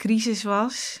 dat het crisis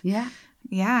was. Ja.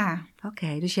 Ja.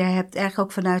 Oké, dus jij hebt eigenlijk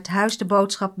ook vanuit huis de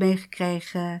boodschap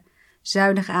meegekregen...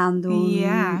 zuinig aandoen,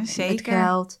 ja, zeker. Het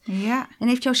geld. Ja. En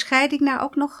heeft jouw scheiding daar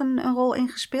ook nog een rol in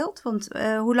gespeeld? Want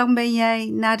hoe lang ben jij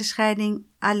na de scheiding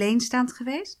alleenstaand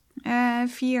geweest?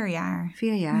 4 jaar.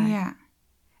 4 jaar. Ja.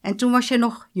 En toen was je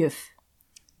nog juf?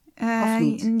 Of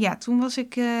niet? Ja, toen was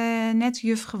ik net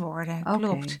juf geworden,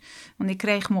 klopt. Want ik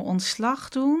kreeg mijn ontslag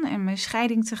toen en mijn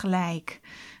scheiding tegelijk.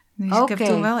 Dus ik heb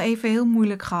toen wel even heel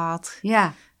moeilijk gehad.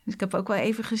 Ja. Dus ik heb ook wel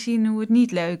even gezien hoe het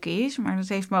niet leuk is. Maar dat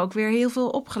heeft me ook weer heel veel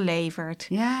opgeleverd.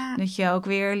 Ja. Dat je ook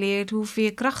weer leert hoe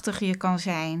veerkrachtig je kan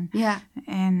zijn. Ja.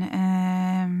 En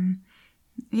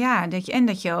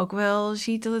dat je ook wel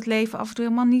ziet dat het leven af en toe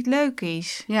helemaal niet leuk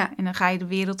is. Ja. En dan ga je de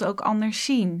wereld ook anders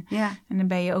zien. Ja. En dan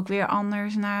ben je ook weer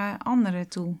anders naar anderen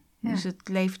toe. Ja. Dus het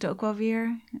levert ook wel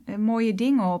weer mooie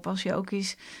dingen op. Als je ook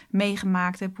eens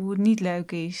meegemaakt hebt hoe het niet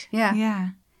leuk is. Ja.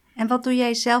 Ja. En wat doe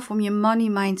jij zelf om je money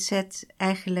mindset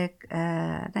eigenlijk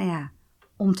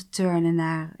om te turnen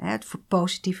naar het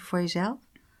positieve voor jezelf?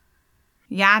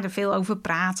 Ja, er veel over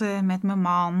praten met mijn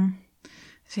man. Dat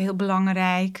is heel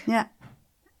belangrijk. Ja.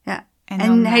 Ja. En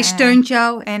dan, hij steunt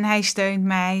jou? En hij steunt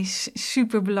mij.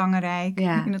 Super belangrijk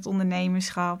in het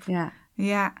ondernemerschap. Ja.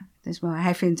 Ja. Dus, maar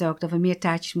hij vindt ook dat we meer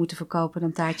taartjes moeten verkopen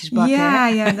dan taartjes bakken. Ja,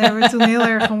 ja, daar hebben we toen heel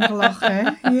erg om gelachen.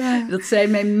 Hè? Ja. Dat zei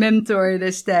mijn mentor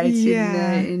destijds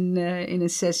in een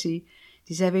sessie.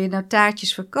 Die zei, wil je nou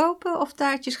taartjes verkopen of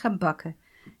taartjes gaan bakken?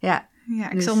 Ja. Ja,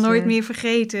 ik zal nooit meer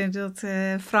vergeten dat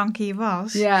Frank hier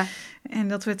was. Ja. En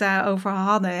dat we het daarover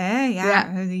hadden. Hè?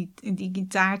 Ja. Die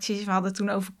taartjes, we hadden toen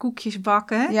over koekjes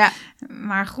bakken. Ja.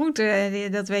 Maar goed,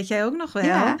 dat weet jij ook nog wel.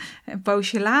 Ja. Een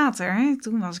poosje later,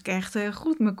 toen was ik echt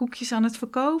goed mijn koekjes aan het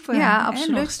verkopen. Ja,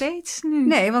 absoluut. En nog steeds nu.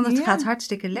 Nee, want het gaat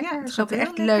hartstikke lekker. Ja, het is ook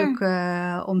echt lekker.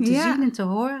 Leuk om te zien en te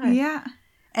horen. Ja.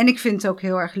 En ik vind het ook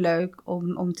heel erg leuk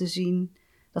om te zien...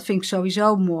 Dat vind ik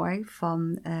sowieso mooi,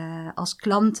 van als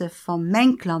klanten van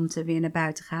mijn klanten weer naar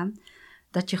buiten gaan.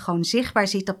 Dat je gewoon zichtbaar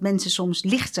ziet dat mensen soms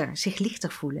zich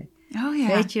lichter voelen. Oh ja.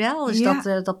 Weet je wel? Dus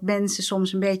dat mensen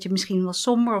soms een beetje misschien wel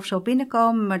somber of zo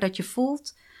binnenkomen. Maar dat je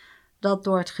voelt dat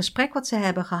door het gesprek wat ze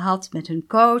hebben gehad met hun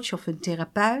coach of hun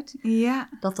therapeut. Ja.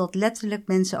 Dat letterlijk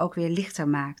mensen ook weer lichter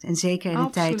maakt. En zeker in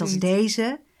een tijd als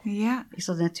deze is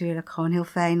dat natuurlijk gewoon heel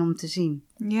fijn om te zien.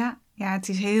 Ja. Ja, het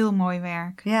is heel mooi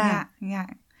werk. Ja.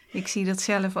 Ik zie dat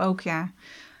zelf ook,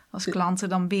 als klanten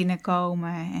dan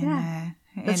binnenkomen. En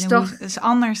het is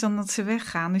anders dan dat ze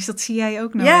weggaan. Dus dat zie jij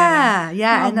ook nog wel.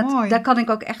 Ja, en daar kan ik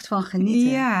ook echt van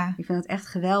genieten. Ja. Ik vind het echt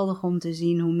geweldig om te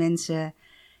zien hoe mensen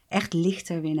echt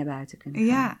lichter weer naar buiten kunnen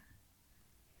gaan.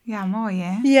 Ja, mooi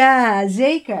hè? Ja,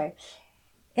 zeker.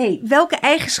 Hey, welke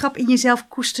eigenschap in jezelf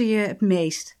koester je het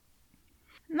meest?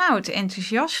 Nou, het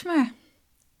enthousiasme.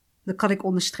 Dat kan ik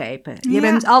onderstrepen. Je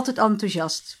bent altijd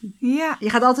enthousiast. Ja. Je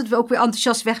gaat altijd ook weer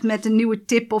enthousiast weg met een nieuwe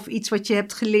tip of iets wat je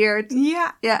hebt geleerd.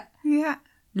 Ja.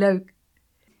 Leuk.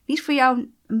 Wie is voor jou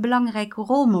een belangrijk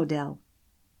rolmodel?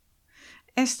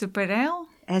 Esther Perel.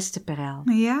 Esther Perel.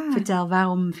 Ja. Vertel,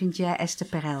 waarom vind jij Esther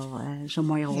Perel zo'n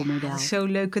mooi rolmodel? Ja,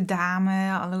 zo'n leuke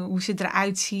dame. Hoe ze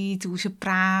eruit ziet, hoe ze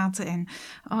praat. En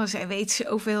zij weet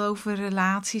zoveel over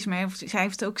relaties. Maar zij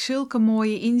heeft ook zulke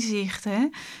mooie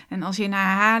inzichten. En als je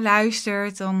naar haar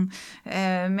luistert, dan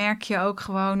merk je ook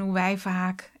gewoon hoe wij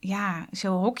vaak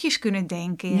zo hokjes kunnen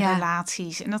denken in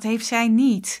relaties. En dat heeft zij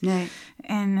niet. Nee.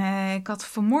 En ik had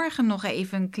vanmorgen nog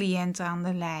even een cliënt aan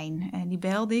de lijn. Die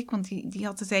belde ik, want die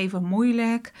had het even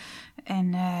moeilijk.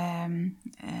 En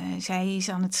zij is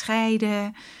aan het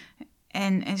scheiden.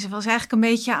 En ze was eigenlijk een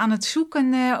beetje aan het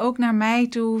zoeken, ook naar mij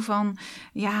toe, van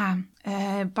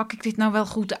pak ik dit nou wel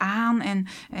goed aan? En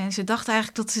ze dacht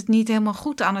eigenlijk dat ze het niet helemaal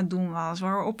goed aan het doen was.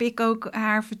 Waarop ik ook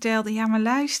haar vertelde, ja maar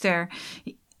luister,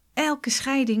 elke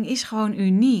scheiding is gewoon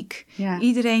uniek. Ja.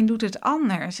 Iedereen doet het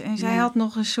anders. En zij had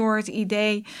nog een soort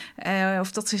idee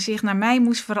of dat ze zich naar mij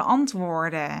moest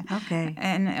verantwoorden. Okay.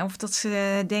 En of dat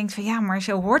ze denkt van maar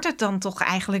zo hoort het dan toch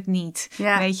eigenlijk niet.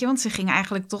 Ja. Weet je, want ze ging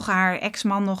eigenlijk toch haar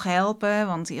ex-man nog helpen.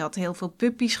 Want die had heel veel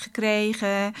puppies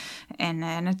gekregen. En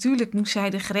natuurlijk moest zij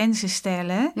de grenzen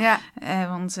stellen. Ja.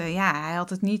 Want hij had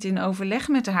het niet in overleg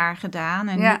met haar gedaan.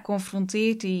 En nu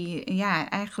confronteert hij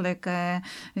eigenlijk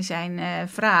zijn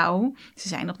vrouw. vrouw. Ze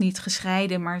zijn nog niet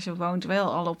gescheiden, maar ze woont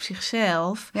wel al op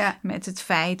zichzelf. Ja. Met het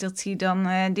feit dat hij dan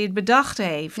dit bedacht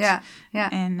heeft. Ja.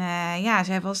 En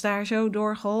zij was daar zo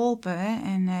door geholpen.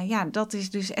 En dat is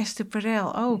dus Esther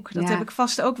Perel ook. Dat heb ik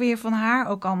vast ook weer van haar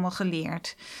ook allemaal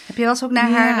geleerd. Heb je wel eens ook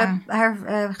naar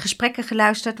haar gesprekken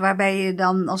geluisterd, waarbij je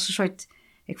dan als een soort...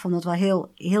 Ik vond het wel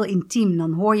heel, heel intiem.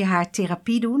 Dan hoor je haar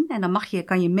therapie doen en dan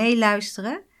kan je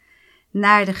meeluisteren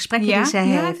naar de gesprekken die zij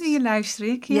heeft. Ja, die luister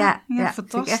ik. Ja, fantastisch.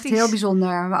 Vind ik echt heel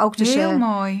bijzonder. Maar ook tussen heel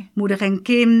mooi. moeder en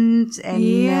kind. En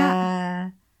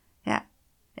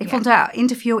ik vond haar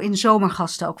interview in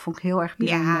Zomergasten ook vond ik heel erg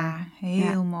bijzonder. Ja,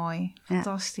 heel mooi.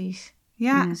 Fantastisch.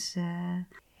 Ja. Dus,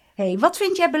 wat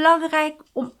vind jij belangrijk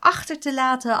om achter te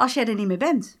laten als jij er niet meer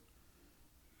bent?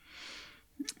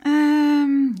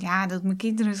 Dat mijn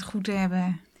kinderen het goed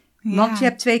hebben. Ja. Want je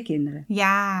hebt 2 kinderen.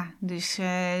 Ja, dus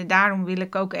daarom wil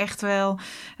ik ook echt wel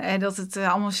dat het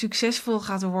allemaal succesvol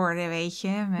gaat worden, weet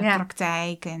je. Mijn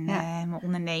praktijk en mijn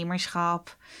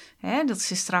ondernemerschap. Dat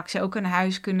ze straks ook een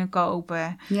huis kunnen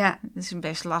kopen. Ja. Dat is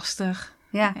best lastig.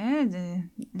 Ja.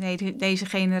 Deze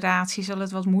generatie zal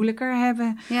het wat moeilijker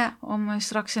hebben om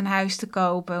straks een huis te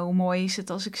kopen. Hoe mooi is het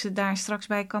als ik ze daar straks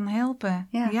bij kan helpen.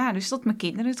 Ja, dus dat mijn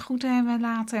kinderen het goed hebben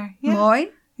later. Ja. Mooi.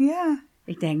 Ja.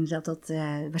 Ik denk dat dat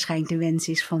waarschijnlijk de wens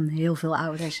is van heel veel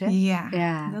ouders. Hè?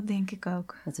 Ja, dat denk ik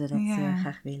ook. Dat we dat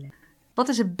graag willen. Wat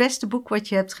is het beste boek wat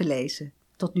je hebt gelezen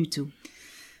tot nu toe?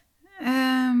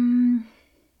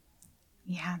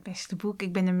 Het beste boek.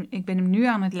 Ik ben hem nu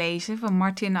aan het lezen van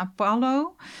Martin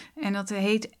Apollo. En dat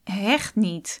heet Hecht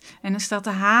niet. En dan staat de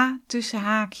H tussen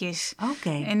haakjes.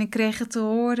 Oké. En ik kreeg het te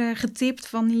horen getipt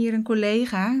van hier een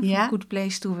collega. Van Good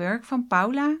Place to Work, van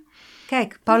Paula.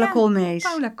 Kijk, Paula Koolmees.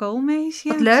 Paula Koolmees,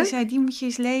 ja. Wat leuk. Ze zei, die moet je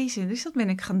eens lezen. Dus dat ben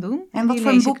ik gaan doen. En wat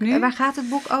voor een boek? Waar gaat het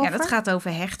boek over? Ja, dat gaat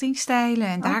over hechtingsstijlen.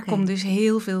 En daar komt dus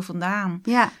heel veel vandaan.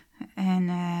 Ja. En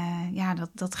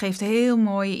dat geeft heel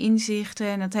mooie inzichten.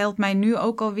 En dat helpt mij nu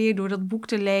ook alweer door dat boek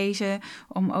te lezen.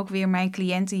 Om ook weer mijn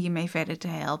cliënten hiermee verder te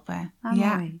helpen.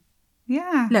 Mooi.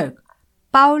 Ja. Leuk.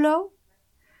 Paulo?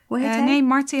 Hoe heet hij? Nee,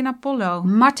 Martin Apollo.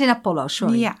 Martin Apollo,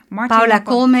 sorry. Ja, Paula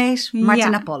Koolmees,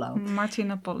 Martin Apollo.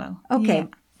 Martin Apollo. Oké. Ja.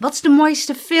 Wat is de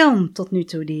mooiste film tot nu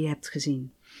toe die je hebt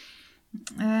gezien?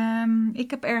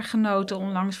 Ik heb erg genoten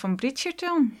onlangs van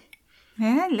Bridgerton.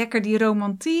 Lekker die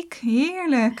romantiek,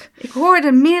 heerlijk. Ik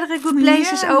hoorde meerdere good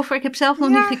places over. Ik heb zelf nog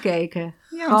niet gekeken.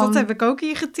 Ja, want dat heb ik ook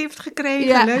hier getipt gekregen.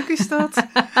 Ja. Leuk is dat.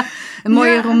 Een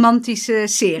mooie romantische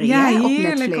serie op Netflix. Ja,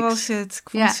 heerlijk was het. Ik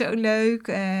vond het zo leuk.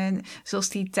 En zoals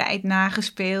die tijd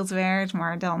nagespeeld werd,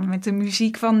 maar dan met de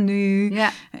muziek van nu. Ja.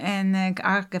 En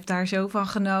ik heb daar zo van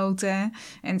genoten.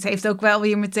 En het heeft ook wel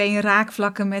weer meteen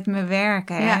raakvlakken met mijn werk.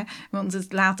 Hè? Ja. Want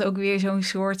het laat ook weer zo'n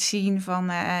soort zien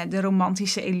van de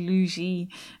romantische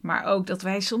illusie. Maar ook dat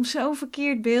wij soms zo'n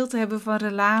verkeerd beeld hebben van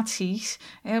relaties.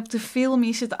 Op de film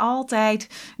is het altijd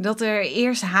dat er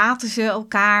eerst haten ze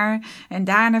elkaar en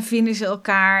daarna vinden ze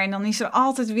elkaar en dan is er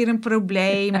altijd weer een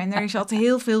probleem en er is altijd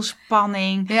heel veel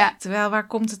spanning. Ja. Terwijl waar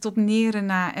komt het op neer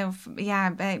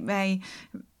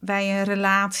bij een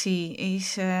relatie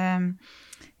is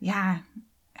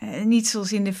niet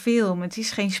zoals in de film. Het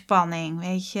is geen spanning,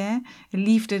 weet je.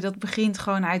 Liefde, dat begint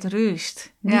gewoon uit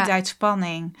rust. Niet uit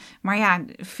spanning. Maar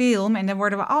film, en daar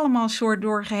worden we allemaal een soort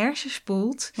door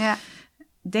gehersenspoeld. Ja.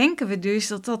 Denken we dus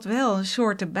dat dat wel een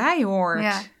soort erbij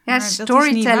hoort. Ja,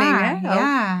 storytelling, hè?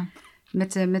 Ja.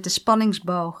 Met de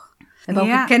spanningsboog. We hebben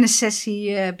ook een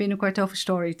kennissessie binnenkort over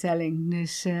storytelling.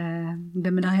 Dus ik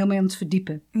ben me daar heel mee om te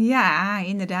verdiepen. Ja,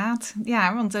 inderdaad.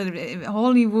 Ja, want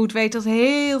Hollywood weet dat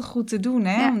heel goed te doen.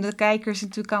 Hè? Om de kijkers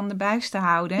natuurlijk aan de buis te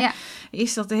houden. Ja.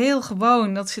 Is dat heel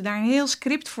gewoon dat ze daar een heel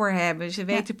script voor hebben. Ze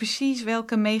weten precies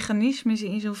welke mechanismes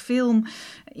in zo'n film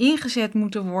ingezet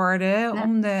moeten worden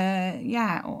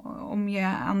om je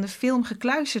aan de film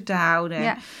gekluisterd te houden.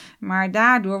 Ja. Maar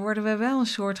daardoor worden we wel een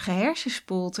soort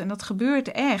gehersenspoeld. En dat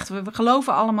gebeurt echt. We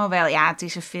geloven allemaal wel, het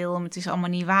is een film, het is allemaal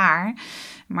niet waar.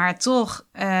 Maar toch,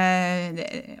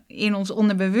 in ons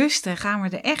onderbewuste gaan we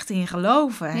er echt in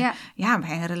geloven. Ja,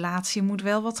 bij een relatie moet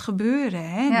wel wat gebeuren.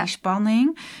 Hè? Ja. Die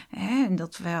spanning. En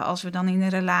dat we, als we dan in een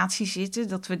relatie zitten,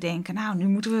 dat we denken, nou, nu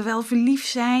moeten we wel verliefd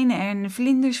zijn en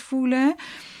vlinders voelen.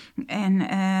 En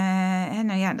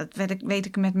dat weet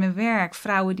ik met mijn werk.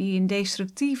 Vrouwen die in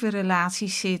destructieve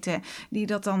relaties zitten, die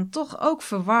dat dan toch ook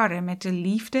verwarren met de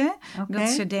liefde. Okay. Dat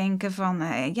ze denken van,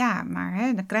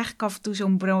 dan krijg ik af en toe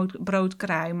zo'n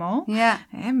broodkruimel. Ja.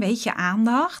 Een beetje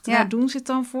aandacht, daar doen ze het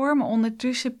dan voor. Maar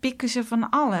ondertussen pikken ze van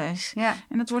alles. Ja.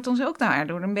 En dat wordt ons ook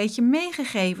daardoor een beetje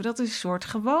meegegeven, dat het een soort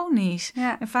gewoon is.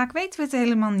 Ja. En vaak weten we het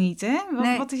helemaal niet. Hè?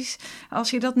 Wat is, als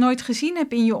je dat nooit gezien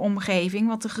hebt in je omgeving,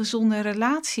 wat een gezonde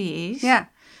relatie is. Ja.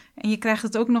 En je krijgt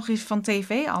het ook nog eens van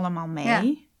tv allemaal mee. Ja.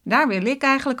 Daar wil ik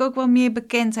eigenlijk ook wel meer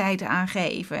bekendheid aan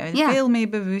geven. Ja. Veel meer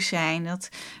bewustzijn. Dat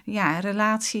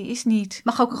relatie is niet...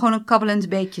 Mag ook gewoon een kabbelend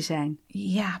beekje zijn.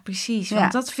 Ja, precies. Ja.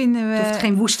 Want dat vinden we... Het hoeft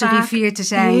geen woeste vaak rivier te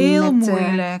zijn. heel met,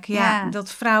 moeilijk.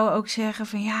 Dat vrouwen ook zeggen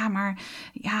van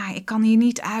ik kan hier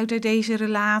niet uit deze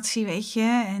relatie, weet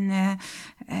je. En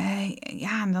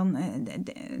dan...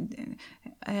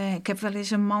 ik heb wel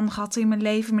eens een man gehad in mijn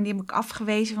leven, maar die heb ik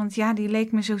afgewezen, want die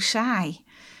leek me zo saai.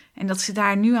 En dat ze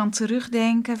daar nu aan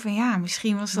terugdenken van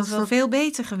misschien was dat wel veel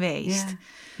beter geweest. Ja,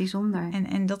 bijzonder.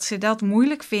 En dat ze dat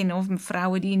moeilijk vinden. Of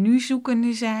vrouwen die nu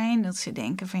zoekende zijn, dat ze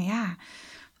denken van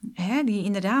die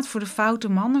inderdaad voor de foute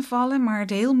mannen vallen, maar het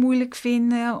heel moeilijk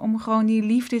vinden om gewoon die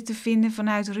liefde te vinden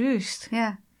vanuit rust.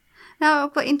 Ja. Nou,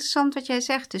 ook wel interessant wat jij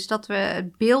zegt. Dus dat we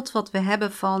het beeld wat we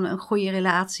hebben van een goede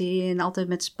relatie en altijd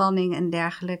met spanning en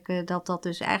dergelijke, dat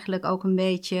dus eigenlijk ook een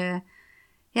beetje,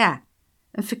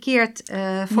 een verkeerd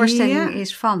voorstelling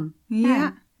is van.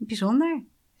 Ja, bijzonder.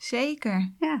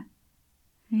 Zeker. Ja.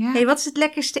 Ja. Wat is het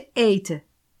lekkerste eten?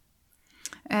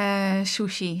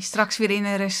 Sushi. Straks weer in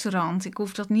een restaurant. Ik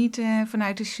hoef dat niet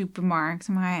vanuit de supermarkt,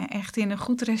 maar echt in een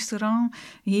goed restaurant.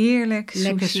 Heerlijk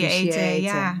Lekker sushi eten.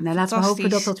 Ja, nou, laten we hopen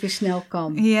dat dat weer snel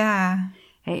kan. Ja.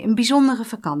 Een bijzondere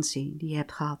vakantie die je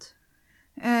hebt gehad?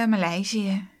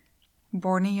 Maleisië.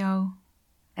 Borneo.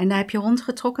 En daar heb je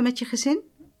rondgetrokken met je gezin?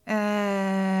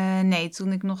 Nee,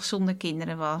 toen ik nog zonder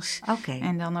kinderen was. Oké.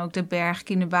 En dan ook de berg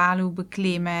Kinabalu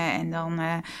beklimmen. En dan,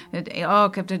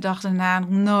 ik heb de dag daarna nog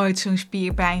nooit zo'n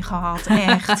spierpijn gehad,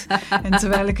 echt. En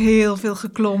terwijl ik heel veel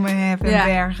geklommen heb en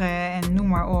bergen en noem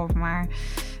maar op. Maar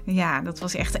dat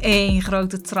was echt één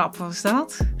grote trap was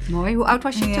dat. Mooi, hoe oud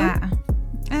was je toen?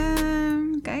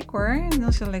 Kijk hoor,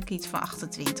 dan zal ik iets van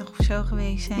 28 of zo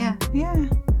geweest zijn. Ja.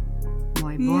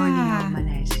 Mooi, Borneo,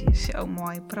 Maleisië. Zo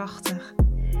mooi, prachtig.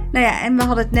 Nou ja, en we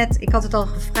hadden het net, ik had het al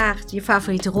gevraagd, je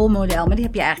favoriete rolmodel, maar die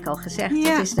heb je eigenlijk al gezegd.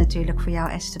 Ja. Dat is natuurlijk voor jou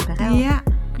Esther Perel. Ja,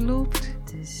 klopt.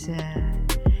 Dus,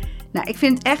 ik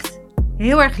vind het echt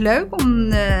heel erg leuk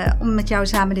om met jou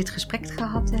samen dit gesprek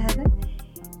gehad te hebben.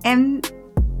 En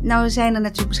nou zijn er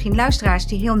natuurlijk misschien luisteraars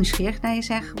die heel nieuwsgierig naar je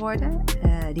zijn geworden.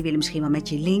 Die willen misschien wel met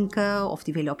je linken of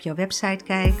die willen op jouw website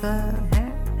kijken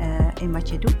in wat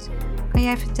je doet. Kan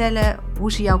jij vertellen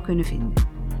hoe ze jou kunnen vinden?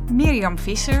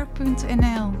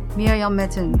 Mirjamvisser.nl. Mirjam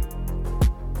met een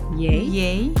J?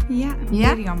 Ja.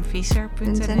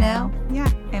 Mirjamvisser.nl. Ja,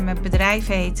 en mijn bedrijf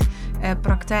heet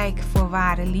Praktijk voor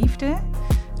Ware Liefde.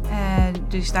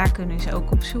 Dus daar kunnen ze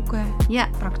ook op zoeken. Ja.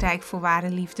 Praktijk voor Ware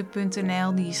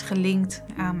Liefde.nl. Die is gelinkt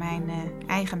aan mijn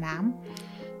eigen naam.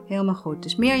 Helemaal goed.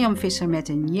 Dus Mirjam Visser met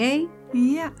een J.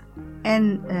 Ja.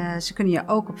 En ze kunnen je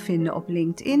ook op vinden op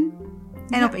LinkedIn.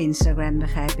 En op Instagram,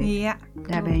 begrijp ik. Ja,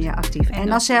 daar ben je actief.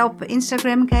 En als zij op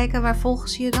Instagram kijken, waar volgen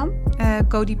ze je dan?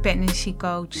 Codependency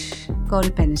coach.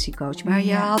 Codependency coach. Maar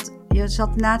je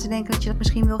zat na te denken dat je dat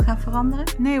misschien wil gaan veranderen?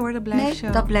 Nee hoor, dat blijft zo.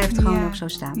 Dat blijft gewoon ook zo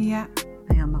staan. Ja.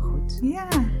 Helemaal goed. Ja.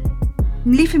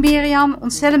 Lieve Mirjam,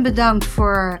 ontzettend bedankt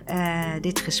voor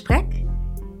dit gesprek.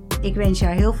 Ik wens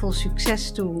jou heel veel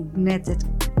succes toe met het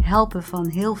helpen van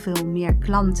heel veel meer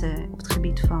klanten op het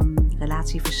gebied van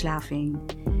relatieverslaving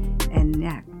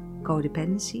en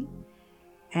codependency.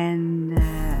 En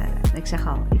ik zeg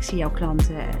al, ik zie jouw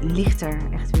klanten lichter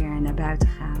echt weer naar buiten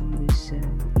gaan. Dus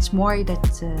het is mooi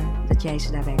dat jij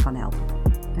ze daarbij kan helpen.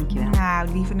 Dankjewel.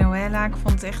 Nou, lieve Noella, ik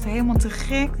vond het echt helemaal te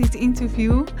gek, dit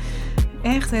interview.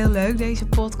 Echt heel leuk, deze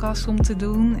podcast om te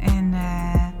doen. En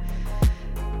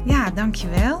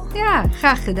dankjewel. Ja,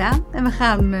 graag gedaan. En we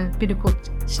gaan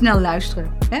binnenkort snel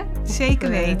luisteren. Hè? Zeker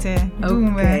weten.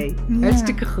 Doen we.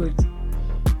 Hartstikke goed.